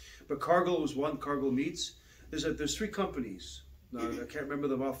by. But Cargill was one, Cargill Meats. There's 3 companies. Now, I can't remember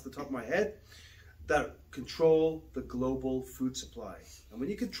them off the top of my head. that control the global food supply. And when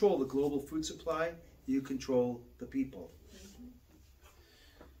you control the global food supply, you control the people.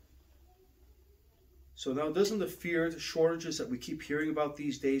 So now, doesn't the feared shortages that we keep hearing about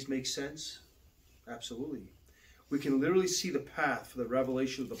these days make sense? Absolutely. We can literally see the path for the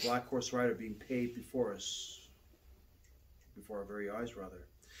revelation of the Black Horse Rider being paved before us. Before our very eyes, rather.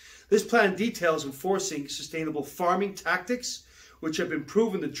 This plan details enforcing sustainable farming tactics, which have been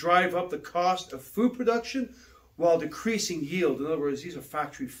proven to drive up the cost of food production while decreasing yield. In other words, these are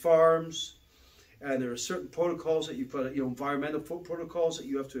factory farms, and there are certain protocols that you've got, environmental protocols that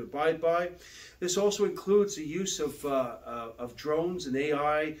you have to abide by. This also includes the use of drones and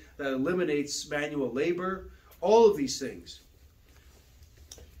AI that eliminates manual labor. All of these things.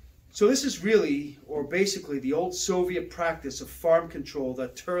 So this is really, or basically, the old Soviet practice of farm control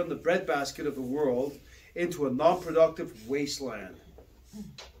that turned the breadbasket of the world into a non-productive wasteland.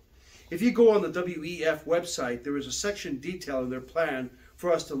 If you go on the WEF website, there is a section detailing their plan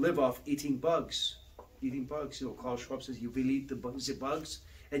for us to live off eating bugs. Eating bugs. Klaus Schwab says, you will eat the bugs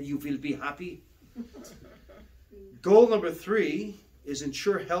and you will be happy. Goal number 3 is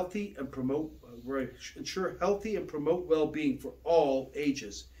ensure healthy and promote well-being for all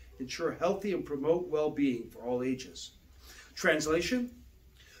ages. Ensure healthy and promote well-being for all ages. Translation: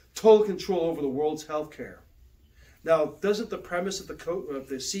 total control over the world's healthcare. Now, doesn't the premise of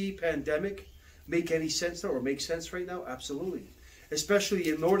the CE pandemic make any sense now, or make sense right now? Absolutely. Especially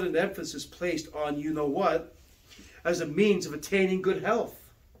the inordinate emphasis placed on you-know-what as a means of attaining good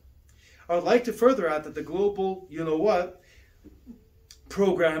health. I would like to further add that the global you-know-what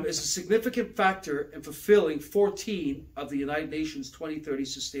program is a significant factor in fulfilling 14 of the United Nations 2030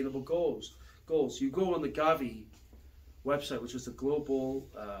 Sustainable Goals. You go on the Gavi website, which is the Global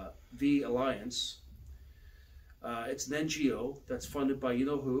V Alliance. It's an NGO that's funded by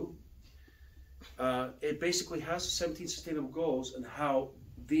you-know-who. It basically has the 17 sustainable goals and how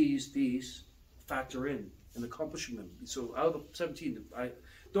these factor in accomplishing them. So out of the 17,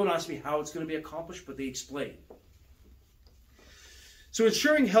 don't ask me how it's going to be accomplished, but they explain. So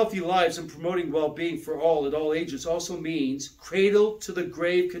ensuring healthy lives and promoting well-being for all at all ages also means cradle to the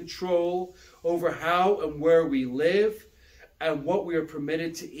grave control over how and where we live and what we are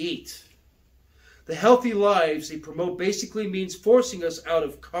permitted to eat. The healthy lives they promote basically means forcing us out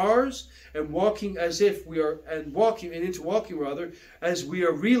of cars and walking as we are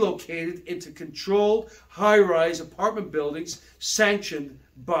relocated into controlled high-rise apartment buildings sanctioned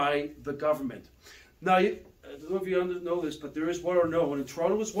by the government. Now, I don't know if you know this, but there is one or no, and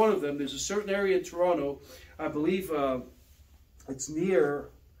Toronto is one of them. There's a certain area in Toronto, I believe it's near,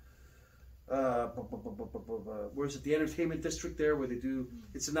 where's it, the entertainment district there, where they do,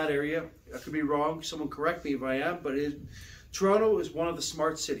 it's in that area. I could be wrong, someone correct me if I am, but Toronto is one of the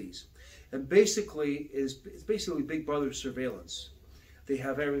smart cities, and basically, it's basically Big Brother surveillance. They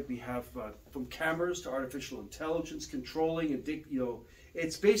have everything, from cameras to artificial intelligence controlling, and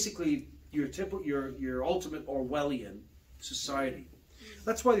it's basically your ultimate Orwellian society.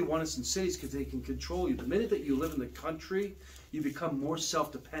 That's why they want us in cities, because they can control you. The minute that you live in the country, you become more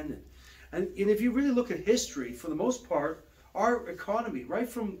self-dependent. And if you really look at history, for the most part, our economy, right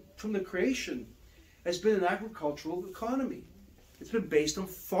from the creation, has been an agricultural economy. It's been based on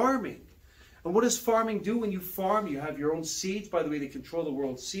farming. And what does farming do when you farm? You have your own seeds. By the way, they control the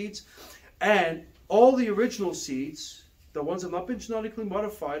world's seeds. And all the original seeds, the ones that have not been genetically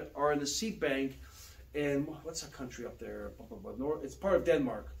modified, are in the seed bank in, what's that country up there? It's part of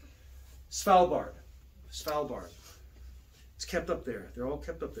Denmark. Svalbard. It's kept up there. They're all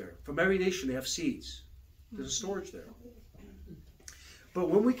kept up there. From every nation, they have seeds. There's a storage there. But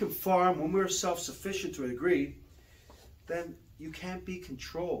when we can farm, when we're self-sufficient to a degree, then you can't be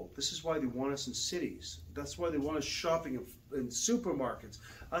controlled. This is why they want us in cities. That's why they want us shopping in supermarkets.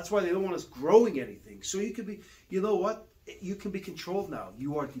 That's why they don't want us growing anything. So you can be, you know what? You can be controlled now.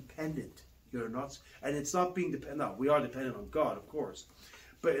 You are dependent. You're not, and it's not being dependent. No, we are dependent on God, of course,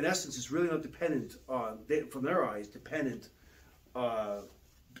 but in essence, it's really not dependent on, from their eyes, dependent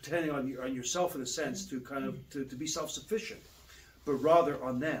on yourself in a sense to kind of to be self-sufficient, but rather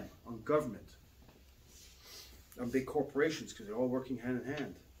on them, on government, on big corporations, because they're all working hand in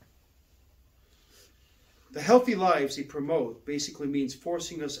hand. The healthy lives they promote basically means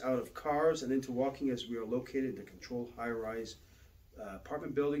forcing us out of cars and into walking as we are located in controlled high-rise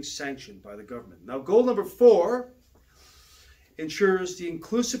apartment buildings sanctioned by the government. Now, goal number 4 ensures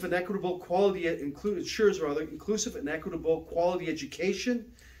inclusive and equitable quality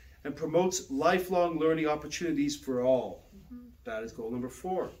education and promotes lifelong learning opportunities for all. That is goal number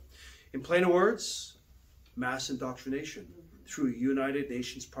 4. In plainer words, mass indoctrination through United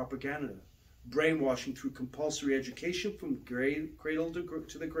Nations propaganda. brainwashing through compulsory education from cradle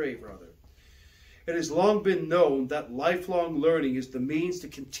to the grave, rather. It has long been known that lifelong learning is the means to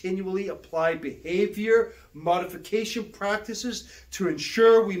continually apply behavior modification practices to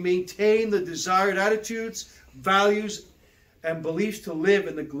ensure we maintain the desired attitudes, values, and beliefs to live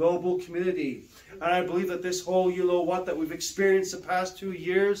in the global community. And I believe that this whole, that we've experienced the past 2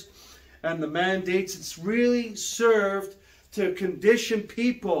 years and the mandates, it's really served to condition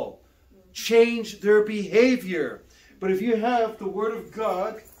people, change their behavior. But if you have the Word of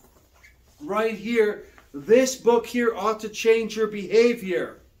God right here, this book here ought to change your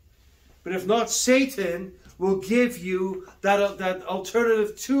behavior. But if not, Satan will give you that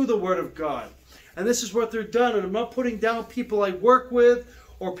alternative to the Word of God. And this is what they're done. And I'm not putting down people I work with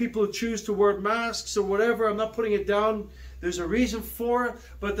or people who choose to wear masks or whatever. I'm not putting it down. There's a reason for it.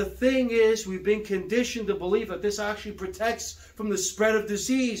 But the thing is, we've been conditioned to believe that this actually protects from the spread of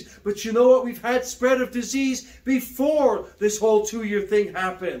disease. But you know what? We've had spread of disease before this whole 2-year thing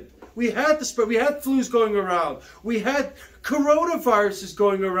happened. We had the spread. We had flus going around. We had coronaviruses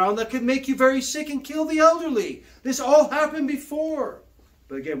going around that could make you very sick and kill the elderly. This all happened before.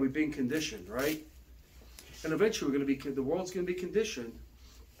 But again, we've been conditioned, right? And eventually the world's going to be conditioned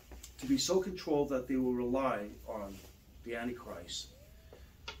to be so controlled that they will rely on the Antichrist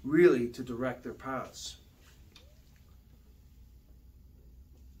really to direct their paths.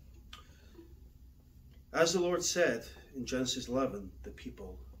 As the Lord said in Genesis 11, the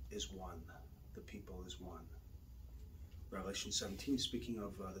people is one. The people is one. Revelation 17, speaking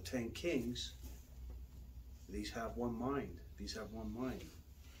of the 10 kings, these have one mind. These have one mind.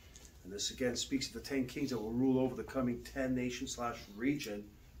 And this again speaks of the 10 kings that will rule over the coming 10 nation/region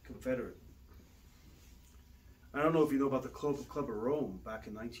confederate. I don't know if you know about the Club of Rome back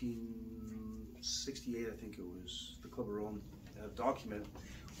in 1968, I think it was. The Club of Rome had a document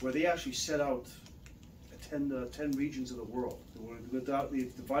where they actually set out 10 regions of the world. They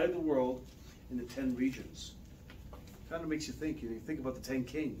divided the world into 10 regions. Kind of makes you think. You think about the 10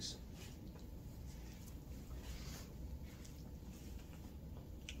 kings.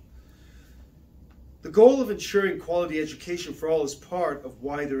 The goal of ensuring quality education for all is part of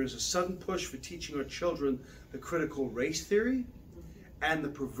why there is a sudden push for teaching our children the critical race theory and the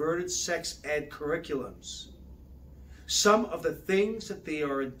perverted sex ed curriculums. Some of the things that they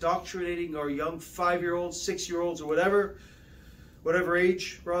are indoctrinating our young 5-year-olds, 6-year-olds, or whatever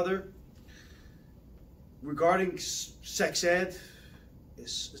age, rather, regarding sex ed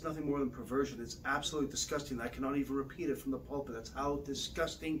is nothing more than perversion. It's absolutely disgusting. I cannot even repeat it from the pulpit. That's how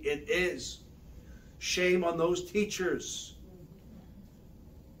disgusting it is. Shame on those teachers.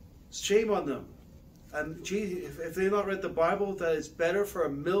 Shame on them. And gee, if they've not read the Bible, that it's better for a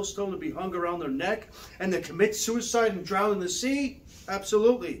millstone to be hung around their neck and to commit suicide and drown in the sea?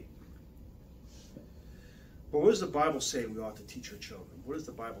 Absolutely. But what does the Bible say we ought to teach our children? What does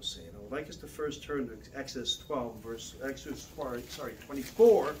the Bible say? And I would like us to first turn to Exodus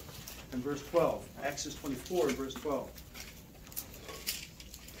 24 and verse 12. Exodus 24 and verse 12.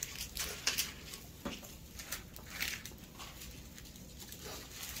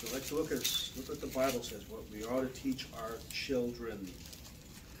 So let's look what the Bible says, what we ought to teach our children.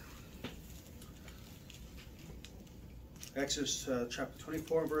 Exodus chapter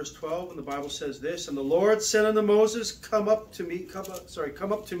 24 and verse 12, and the Bible says this, and the Lord said unto Moses, come up to me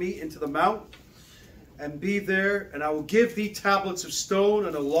into the mount, and be there, and I will give thee tablets of stone,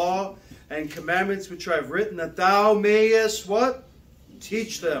 and a law and commandments which I have written, that thou mayest, what?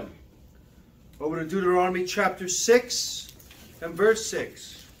 Teach them. Over to Deuteronomy chapter 6 and verse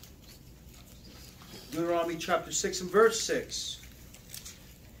 6. Deuteronomy chapter 6 and verse 6.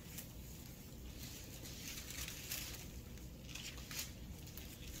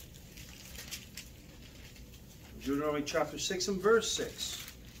 Deuteronomy chapter 6 and verse 6.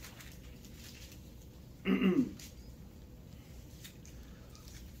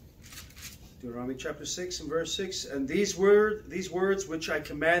 Deuteronomy chapter 6 and verse 6. And these words which I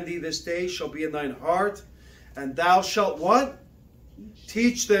command thee this day shall be in thine heart, and thou shalt what?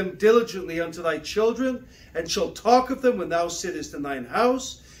 Teach them diligently unto thy children, and shalt talk of them when thou sittest in thine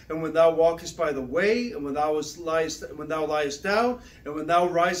house, and when thou walkest by the way, and when thou liest down, and when thou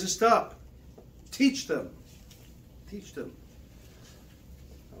risest up. Teach them. Teach them.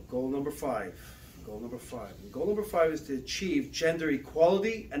 Now, goal number 5. Goal number 5. And goal number 5 is to achieve gender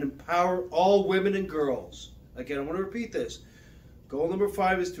equality and empower all women and girls. Again, I want to repeat this. Goal number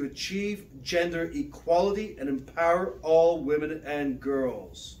 5 is to achieve gender equality and empower all women and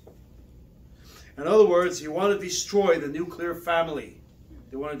girls. In other words, you want to destroy the nuclear family.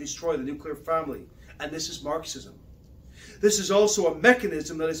 They want to destroy the nuclear family. And this is Marxism. This is also a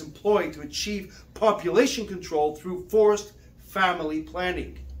mechanism that is employed to achieve population control through forced family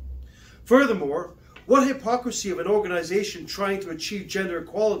planning. Furthermore, what hypocrisy of an organization trying to achieve gender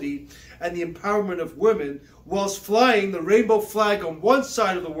equality and the empowerment of women whilst flying the rainbow flag on one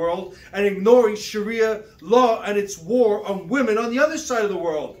side of the world and ignoring Sharia law and its war on women on the other side of the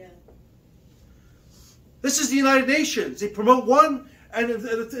world. Yeah. This is the United Nations. They promote one, and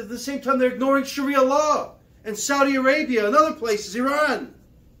at the same time they're ignoring Sharia law and Saudi Arabia and other places, Iran.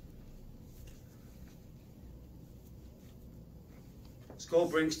 This goal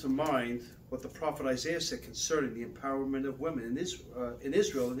brings to mind what the prophet Isaiah said concerning the empowerment of women in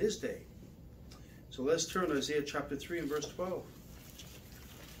Israel in his day. So let's turn to Isaiah chapter 3 and verse 12.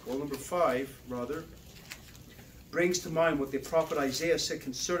 Goal number 5, rather, brings to mind what the prophet Isaiah said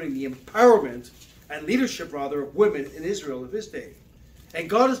concerning the empowerment and leadership, rather, of women in Israel of his day. And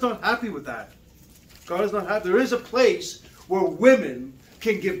God is not happy with that. God is not happy. There is a place where women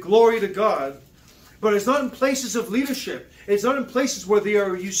can give glory to God, but it's not in places of leadership. It's not in places where they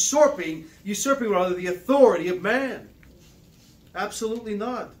are usurping rather the authority of man. Absolutely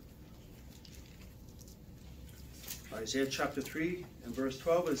not. Isaiah chapter 3 and verse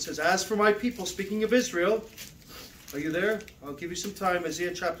 12, it says, "As for my people," speaking of Israel. Are you there? I'll give you some time.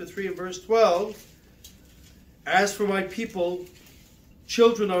 Isaiah chapter 3 and verse 12. "As for my people,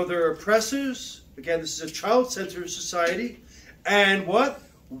 children are their oppressors." Again, this is a child-centered society. And what?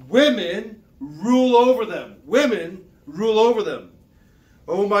 "Women rule over them." Women rule over them.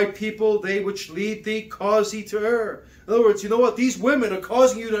 "O my people, they which lead thee cause thee to err." In other words, you know what? These women are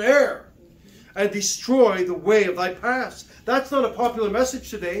causing you to err and destroy the way of thy paths. That's not a popular message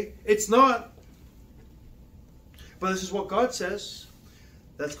today. It's not. But this is what God says.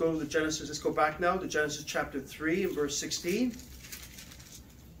 Let's go to Genesis. Let's go back now to Genesis chapter 3 and verse 16.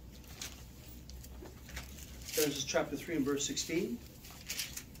 Genesis chapter 3 and verse 16.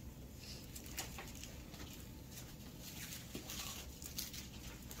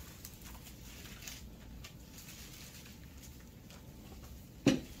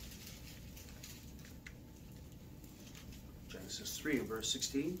 Genesis 3 and verse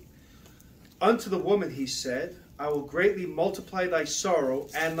 16. "Unto the woman he said, I will greatly multiply thy sorrow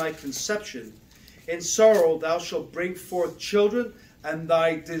and thy conception. In sorrow thou shalt bring forth children, and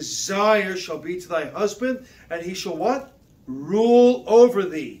thy desire shall be to thy husband, and he shall" what? "Rule over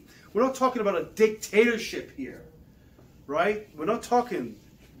thee." We're not talking about a dictatorship here, right? We're not talking,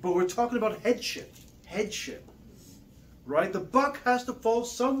 but we're talking about headship. Headship, right? The buck has to fall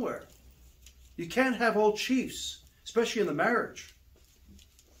somewhere. You can't have all chiefs, especially in the marriage.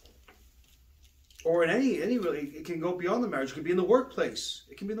 Or in any really, it can go beyond the marriage. It can be in the workplace.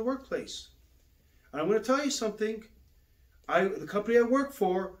 It can be in the workplace. And I'm going to tell you something. The company I work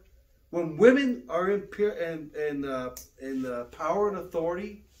for, when women are in power and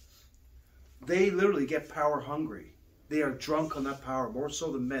authority, they literally get power hungry. They are drunk on that power, more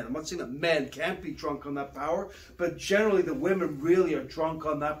so than men. I'm not saying that men can't be drunk on that power, but generally the women really are drunk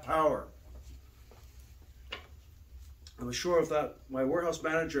on that power. I'm sure if that my warehouse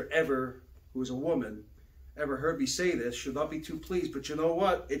manager ever, who is a woman, ever heard me say this, should not be too pleased. But you know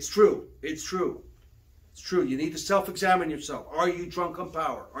what? It's true. It's true. It's true. You need to self-examine yourself. Are you drunk on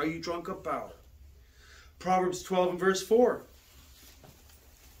power? Are you drunk on power? Proverbs 12 and verse 4.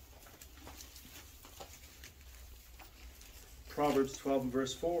 Proverbs 12 and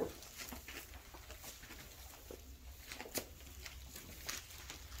verse 4.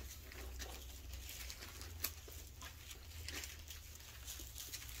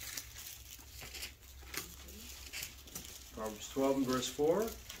 Proverbs 12 and verse 4.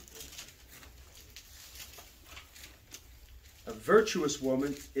 "A virtuous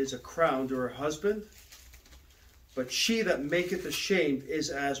woman is a crown to her husband, but she that maketh ashamed is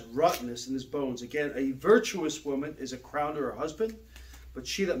as rottenness in his bones." Again, a virtuous woman is a crown to her husband, but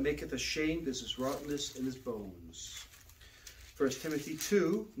she that maketh ashamed is as rottenness in his bones. 1 Timothy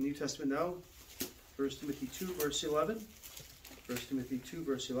 2, New Testament now. 1 Timothy 2, verse 11. 1 Timothy 2,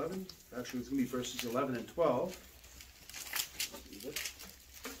 verse 11. Actually, it's going to be verses 11 and 12.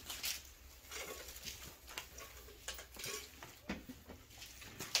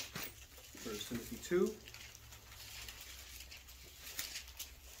 1 Timothy 2.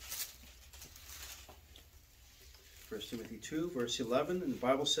 Timothy 2, verse 11, and the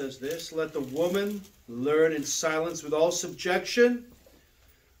Bible says this: "Let the woman learn in silence with all subjection,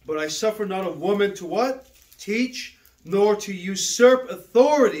 but I suffer not a woman to" what? "Teach, nor to usurp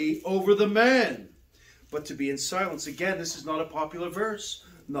authority over the man, but to be in silence." Again, this is not a popular verse,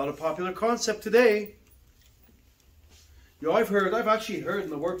 not a popular concept today. You know, I've actually heard in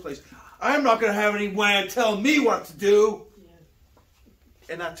the workplace, I'm not going to have anyone tell me what to do.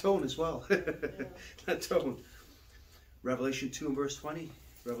 Yeah. In that tone as well. Yeah. That tone. Revelation 2 and verse 20.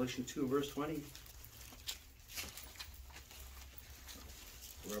 Revelation 2 and verse 20.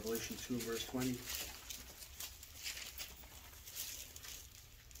 Revelation 2 and verse 20.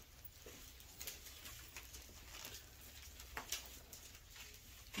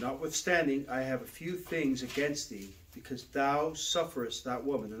 Notwithstanding, I have a few things against thee, because thou sufferest that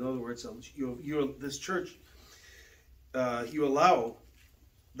woman. In other words, this church, you allow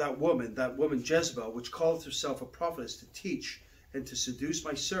that woman Jezebel, which calleth herself a prophetess, to teach and to seduce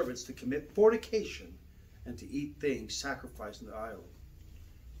my servants to commit fornication and to eat things sacrificed unto idols.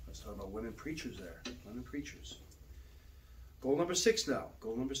 Let's talk about women preachers there. Women preachers. Goal number 6 now.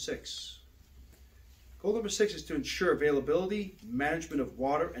 Goal number 6. Goal number 6 is to ensure availability, management of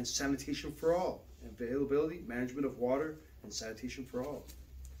water, and sanitation for all. Availability, management of water, and sanitation for all.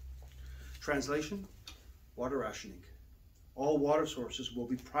 Translation, water rationing. All water sources will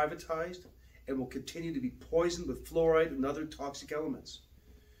be privatized and will continue to be poisoned with fluoride and other toxic elements.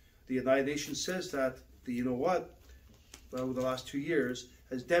 The United Nations says that, you know what, over the last 2 years,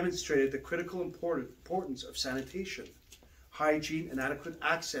 has demonstrated the critical importance of sanitation, hygiene, and adequate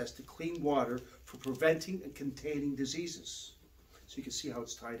access to clean water for preventing and containing diseases. So you can see how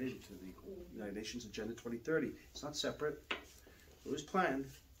it's tied into the United Nations Agenda 2030. It's not separate. It was planned.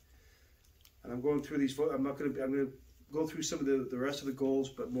 And I'm going through these. I'm going to go through some of the rest of the goals,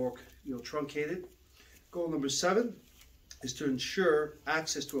 but more, truncated. Goal number 7 is to ensure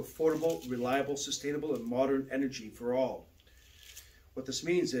access to affordable, reliable, sustainable, and modern energy for all. What this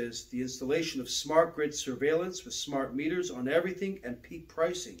means is the installation of smart grid surveillance with smart meters on everything and peak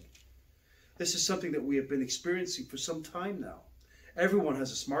pricing. This is something that we have been experiencing for some time now. Everyone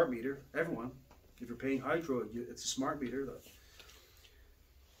has a smart meter. Everyone. If you're paying hydro, it's a smart meter.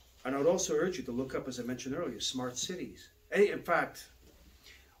 And I would also urge you to look up, as I mentioned earlier, smart cities. In fact,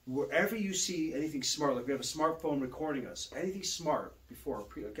 wherever you see anything smart, like we have a smartphone recording us, anything smart before,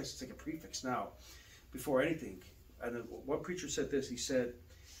 I guess it's like a prefix now, before anything. And then one preacher said this, he said,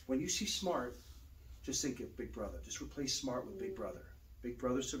 when you see smart, just think of Big Brother. Just replace smart with Big Brother. Big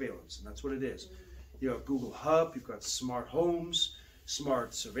Brother surveillance, and that's what it is. You have Google Hub, you've got smart homes,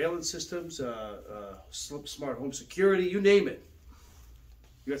 smart surveillance systems, smart home security, you name it.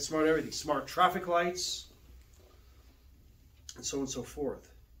 You got smart everything, smart traffic lights, and so on and so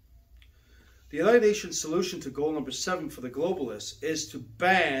forth. The United Nations solution to goal number 7 for the globalists is to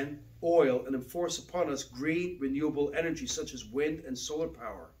ban oil and enforce upon us green renewable energy such as wind and solar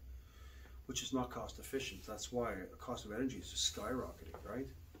power, which is not cost efficient. That's why the cost of energy is just skyrocketing, right?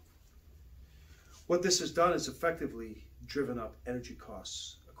 What this has done is effectively driven up energy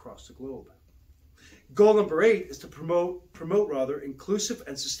costs across the globe. Goal number 8 is to promote inclusive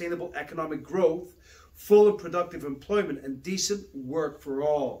and sustainable economic growth, full and productive employment, and decent work for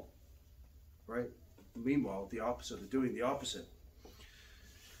all. Right? Meanwhile, the opposite, they're doing the opposite.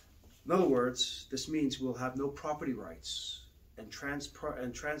 In other words, this means we'll have no property rights and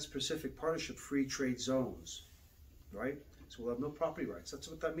Trans-Pacific Partnership free trade zones. Right? So we'll have no property rights. That's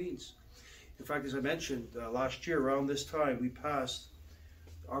what that means. In fact, as I mentioned, last year around this time, we passed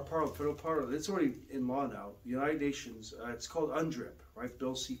our parliament, federal parliament. It's already in law now. The United Nations, it's called UNDRIP, right?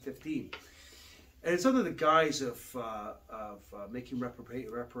 Bill C-15. And it's under the guise of making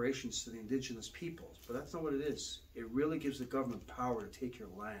reparations to the indigenous peoples. But that's not what it is. It really gives the government power to take your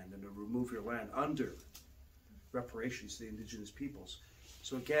land and to remove your land under reparations to the indigenous peoples.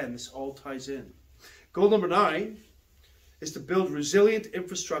 So again, this all ties in. Goal number 9 is to build resilient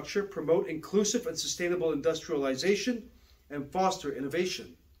infrastructure, promote inclusive and sustainable industrialization, and foster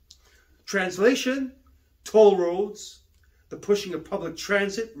innovation. Translation, toll roads, the pushing of public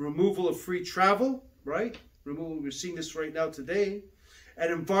transit, removal of free travel, right? We're seeing this right now today.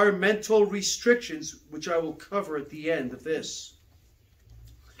 And environmental restrictions, which I will cover at the end of this.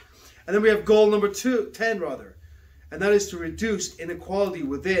 And then we have goal number 10, and that is to reduce inequality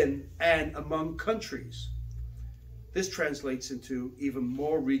within and among countries. This translates into even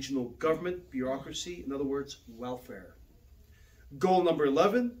more regional government bureaucracy, in other words, welfare. Goal number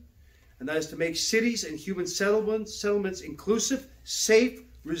 11, and that is to make cities and human settlements inclusive, safe,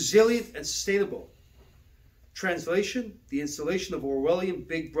 resilient, and sustainable. Translation, the installation of Orwellian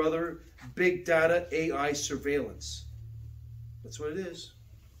Big Brother, Big Data, AI surveillance. That's what it is.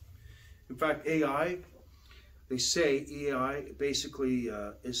 In fact, AI, they say AI basically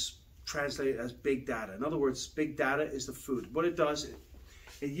is translated as big data. In other words, big data is the food. What it does,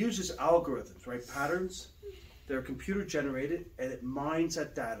 it uses algorithms, right? Patterns. They're computer generated, and it mines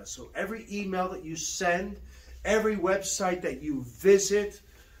that data. So every email that you send, every website that you visit,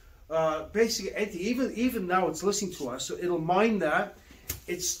 basically anything. Even now it's listening to us, so it'll mine that.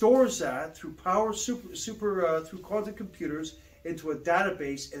 It stores that through through quantum computers into a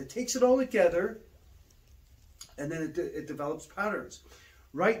database, and it takes it all together, and then it develops patterns.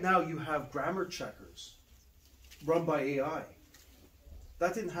 Right now you have grammar checkers run by AI.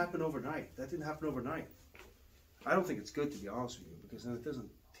 That didn't happen overnight. I don't think it's good, to be honest with you, because then it doesn't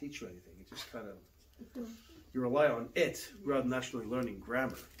teach you anything. It just kind of, you rely on it rather than actually learning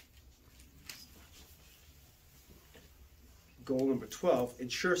grammar. Goal number 12,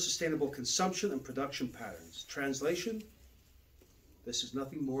 ensure sustainable consumption and production patterns. Translation, this is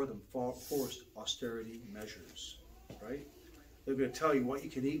nothing more than forced austerity measures, right? They're going to tell you what you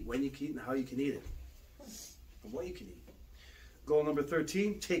can eat, when you can eat, and how you can eat it, and what you can eat. Goal number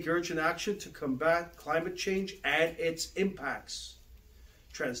 13, take urgent action to combat climate change and its impacts.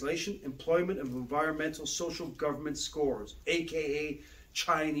 Translation, employment of environmental social government scores, aka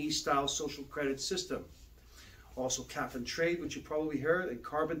Chinese-style social credit system. Also cap and trade, which you probably heard, and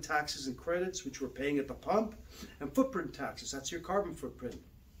carbon taxes and credits, which we're paying at the pump, and footprint taxes, that's your carbon footprint.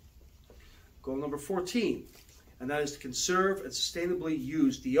 Goal number 14, and that is to conserve and sustainably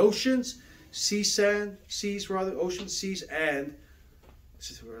use the oceans, oceans, seas, and,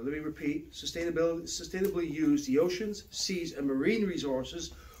 let me repeat, sustainably use the oceans, seas, and marine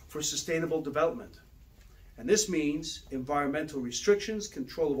resources for sustainable development. And this means environmental restrictions,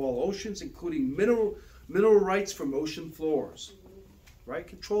 control of all oceans, including mineral rights from ocean floors, right?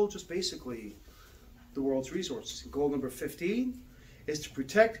 Control just basically the world's resources. And goal number 15 is to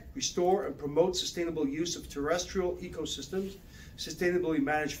protect, restore, and promote sustainable use of terrestrial ecosystems, sustainably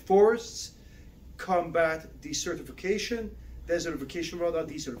manage forests, combat desertification,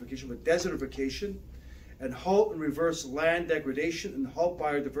 and halt and reverse land degradation and halt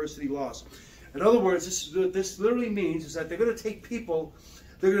biodiversity loss. In other words, this literally means is that they're going to take people,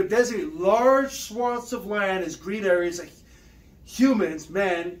 they're going to designate large swaths of land as green areas that humans,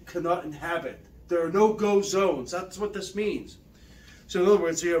 man, cannot inhabit. There are no-go zones. That's what this means. So in other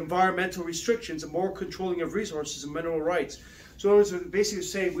words, the environmental restrictions and more controlling of resources and mineral rights. So it's basically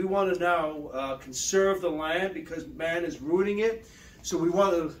saying we want to now conserve the land because man is ruining it. So we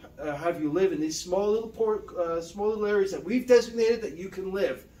want to have you live in these small little areas that we've designated that you can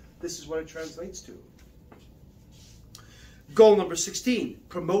live. This is what it translates to. Goal number 16,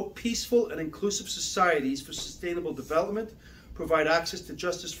 promote peaceful and inclusive societies for sustainable development, provide access to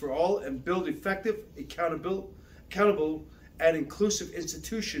justice for all, and build effective, accountable, and inclusive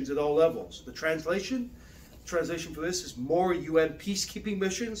institutions at all levels. The translation for this is more UN peacekeeping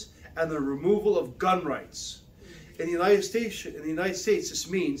missions and the removal of gun rights. In the United States, this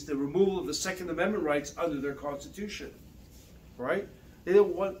means the removal of the Second Amendment rights under their Constitution. Right? They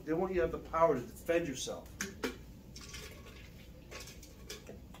want you to have the power to defend yourself.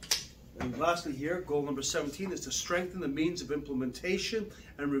 And lastly here, goal number 17 is to strengthen the means of implementation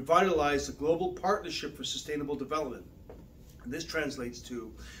and revitalize the global partnership for sustainable development. And this translates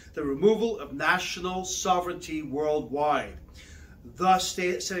to the removal of national sovereignty worldwide, thus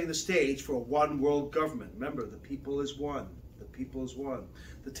setting the stage for a one world government. Remember, the people is one. The people is one.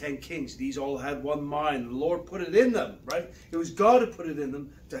 The 10 kings, these all had one mind. The Lord put it in them, right? It was God who put it in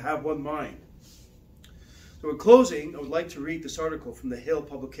them to have one mind. So in closing, I would like to read this article from the Hill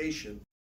publication.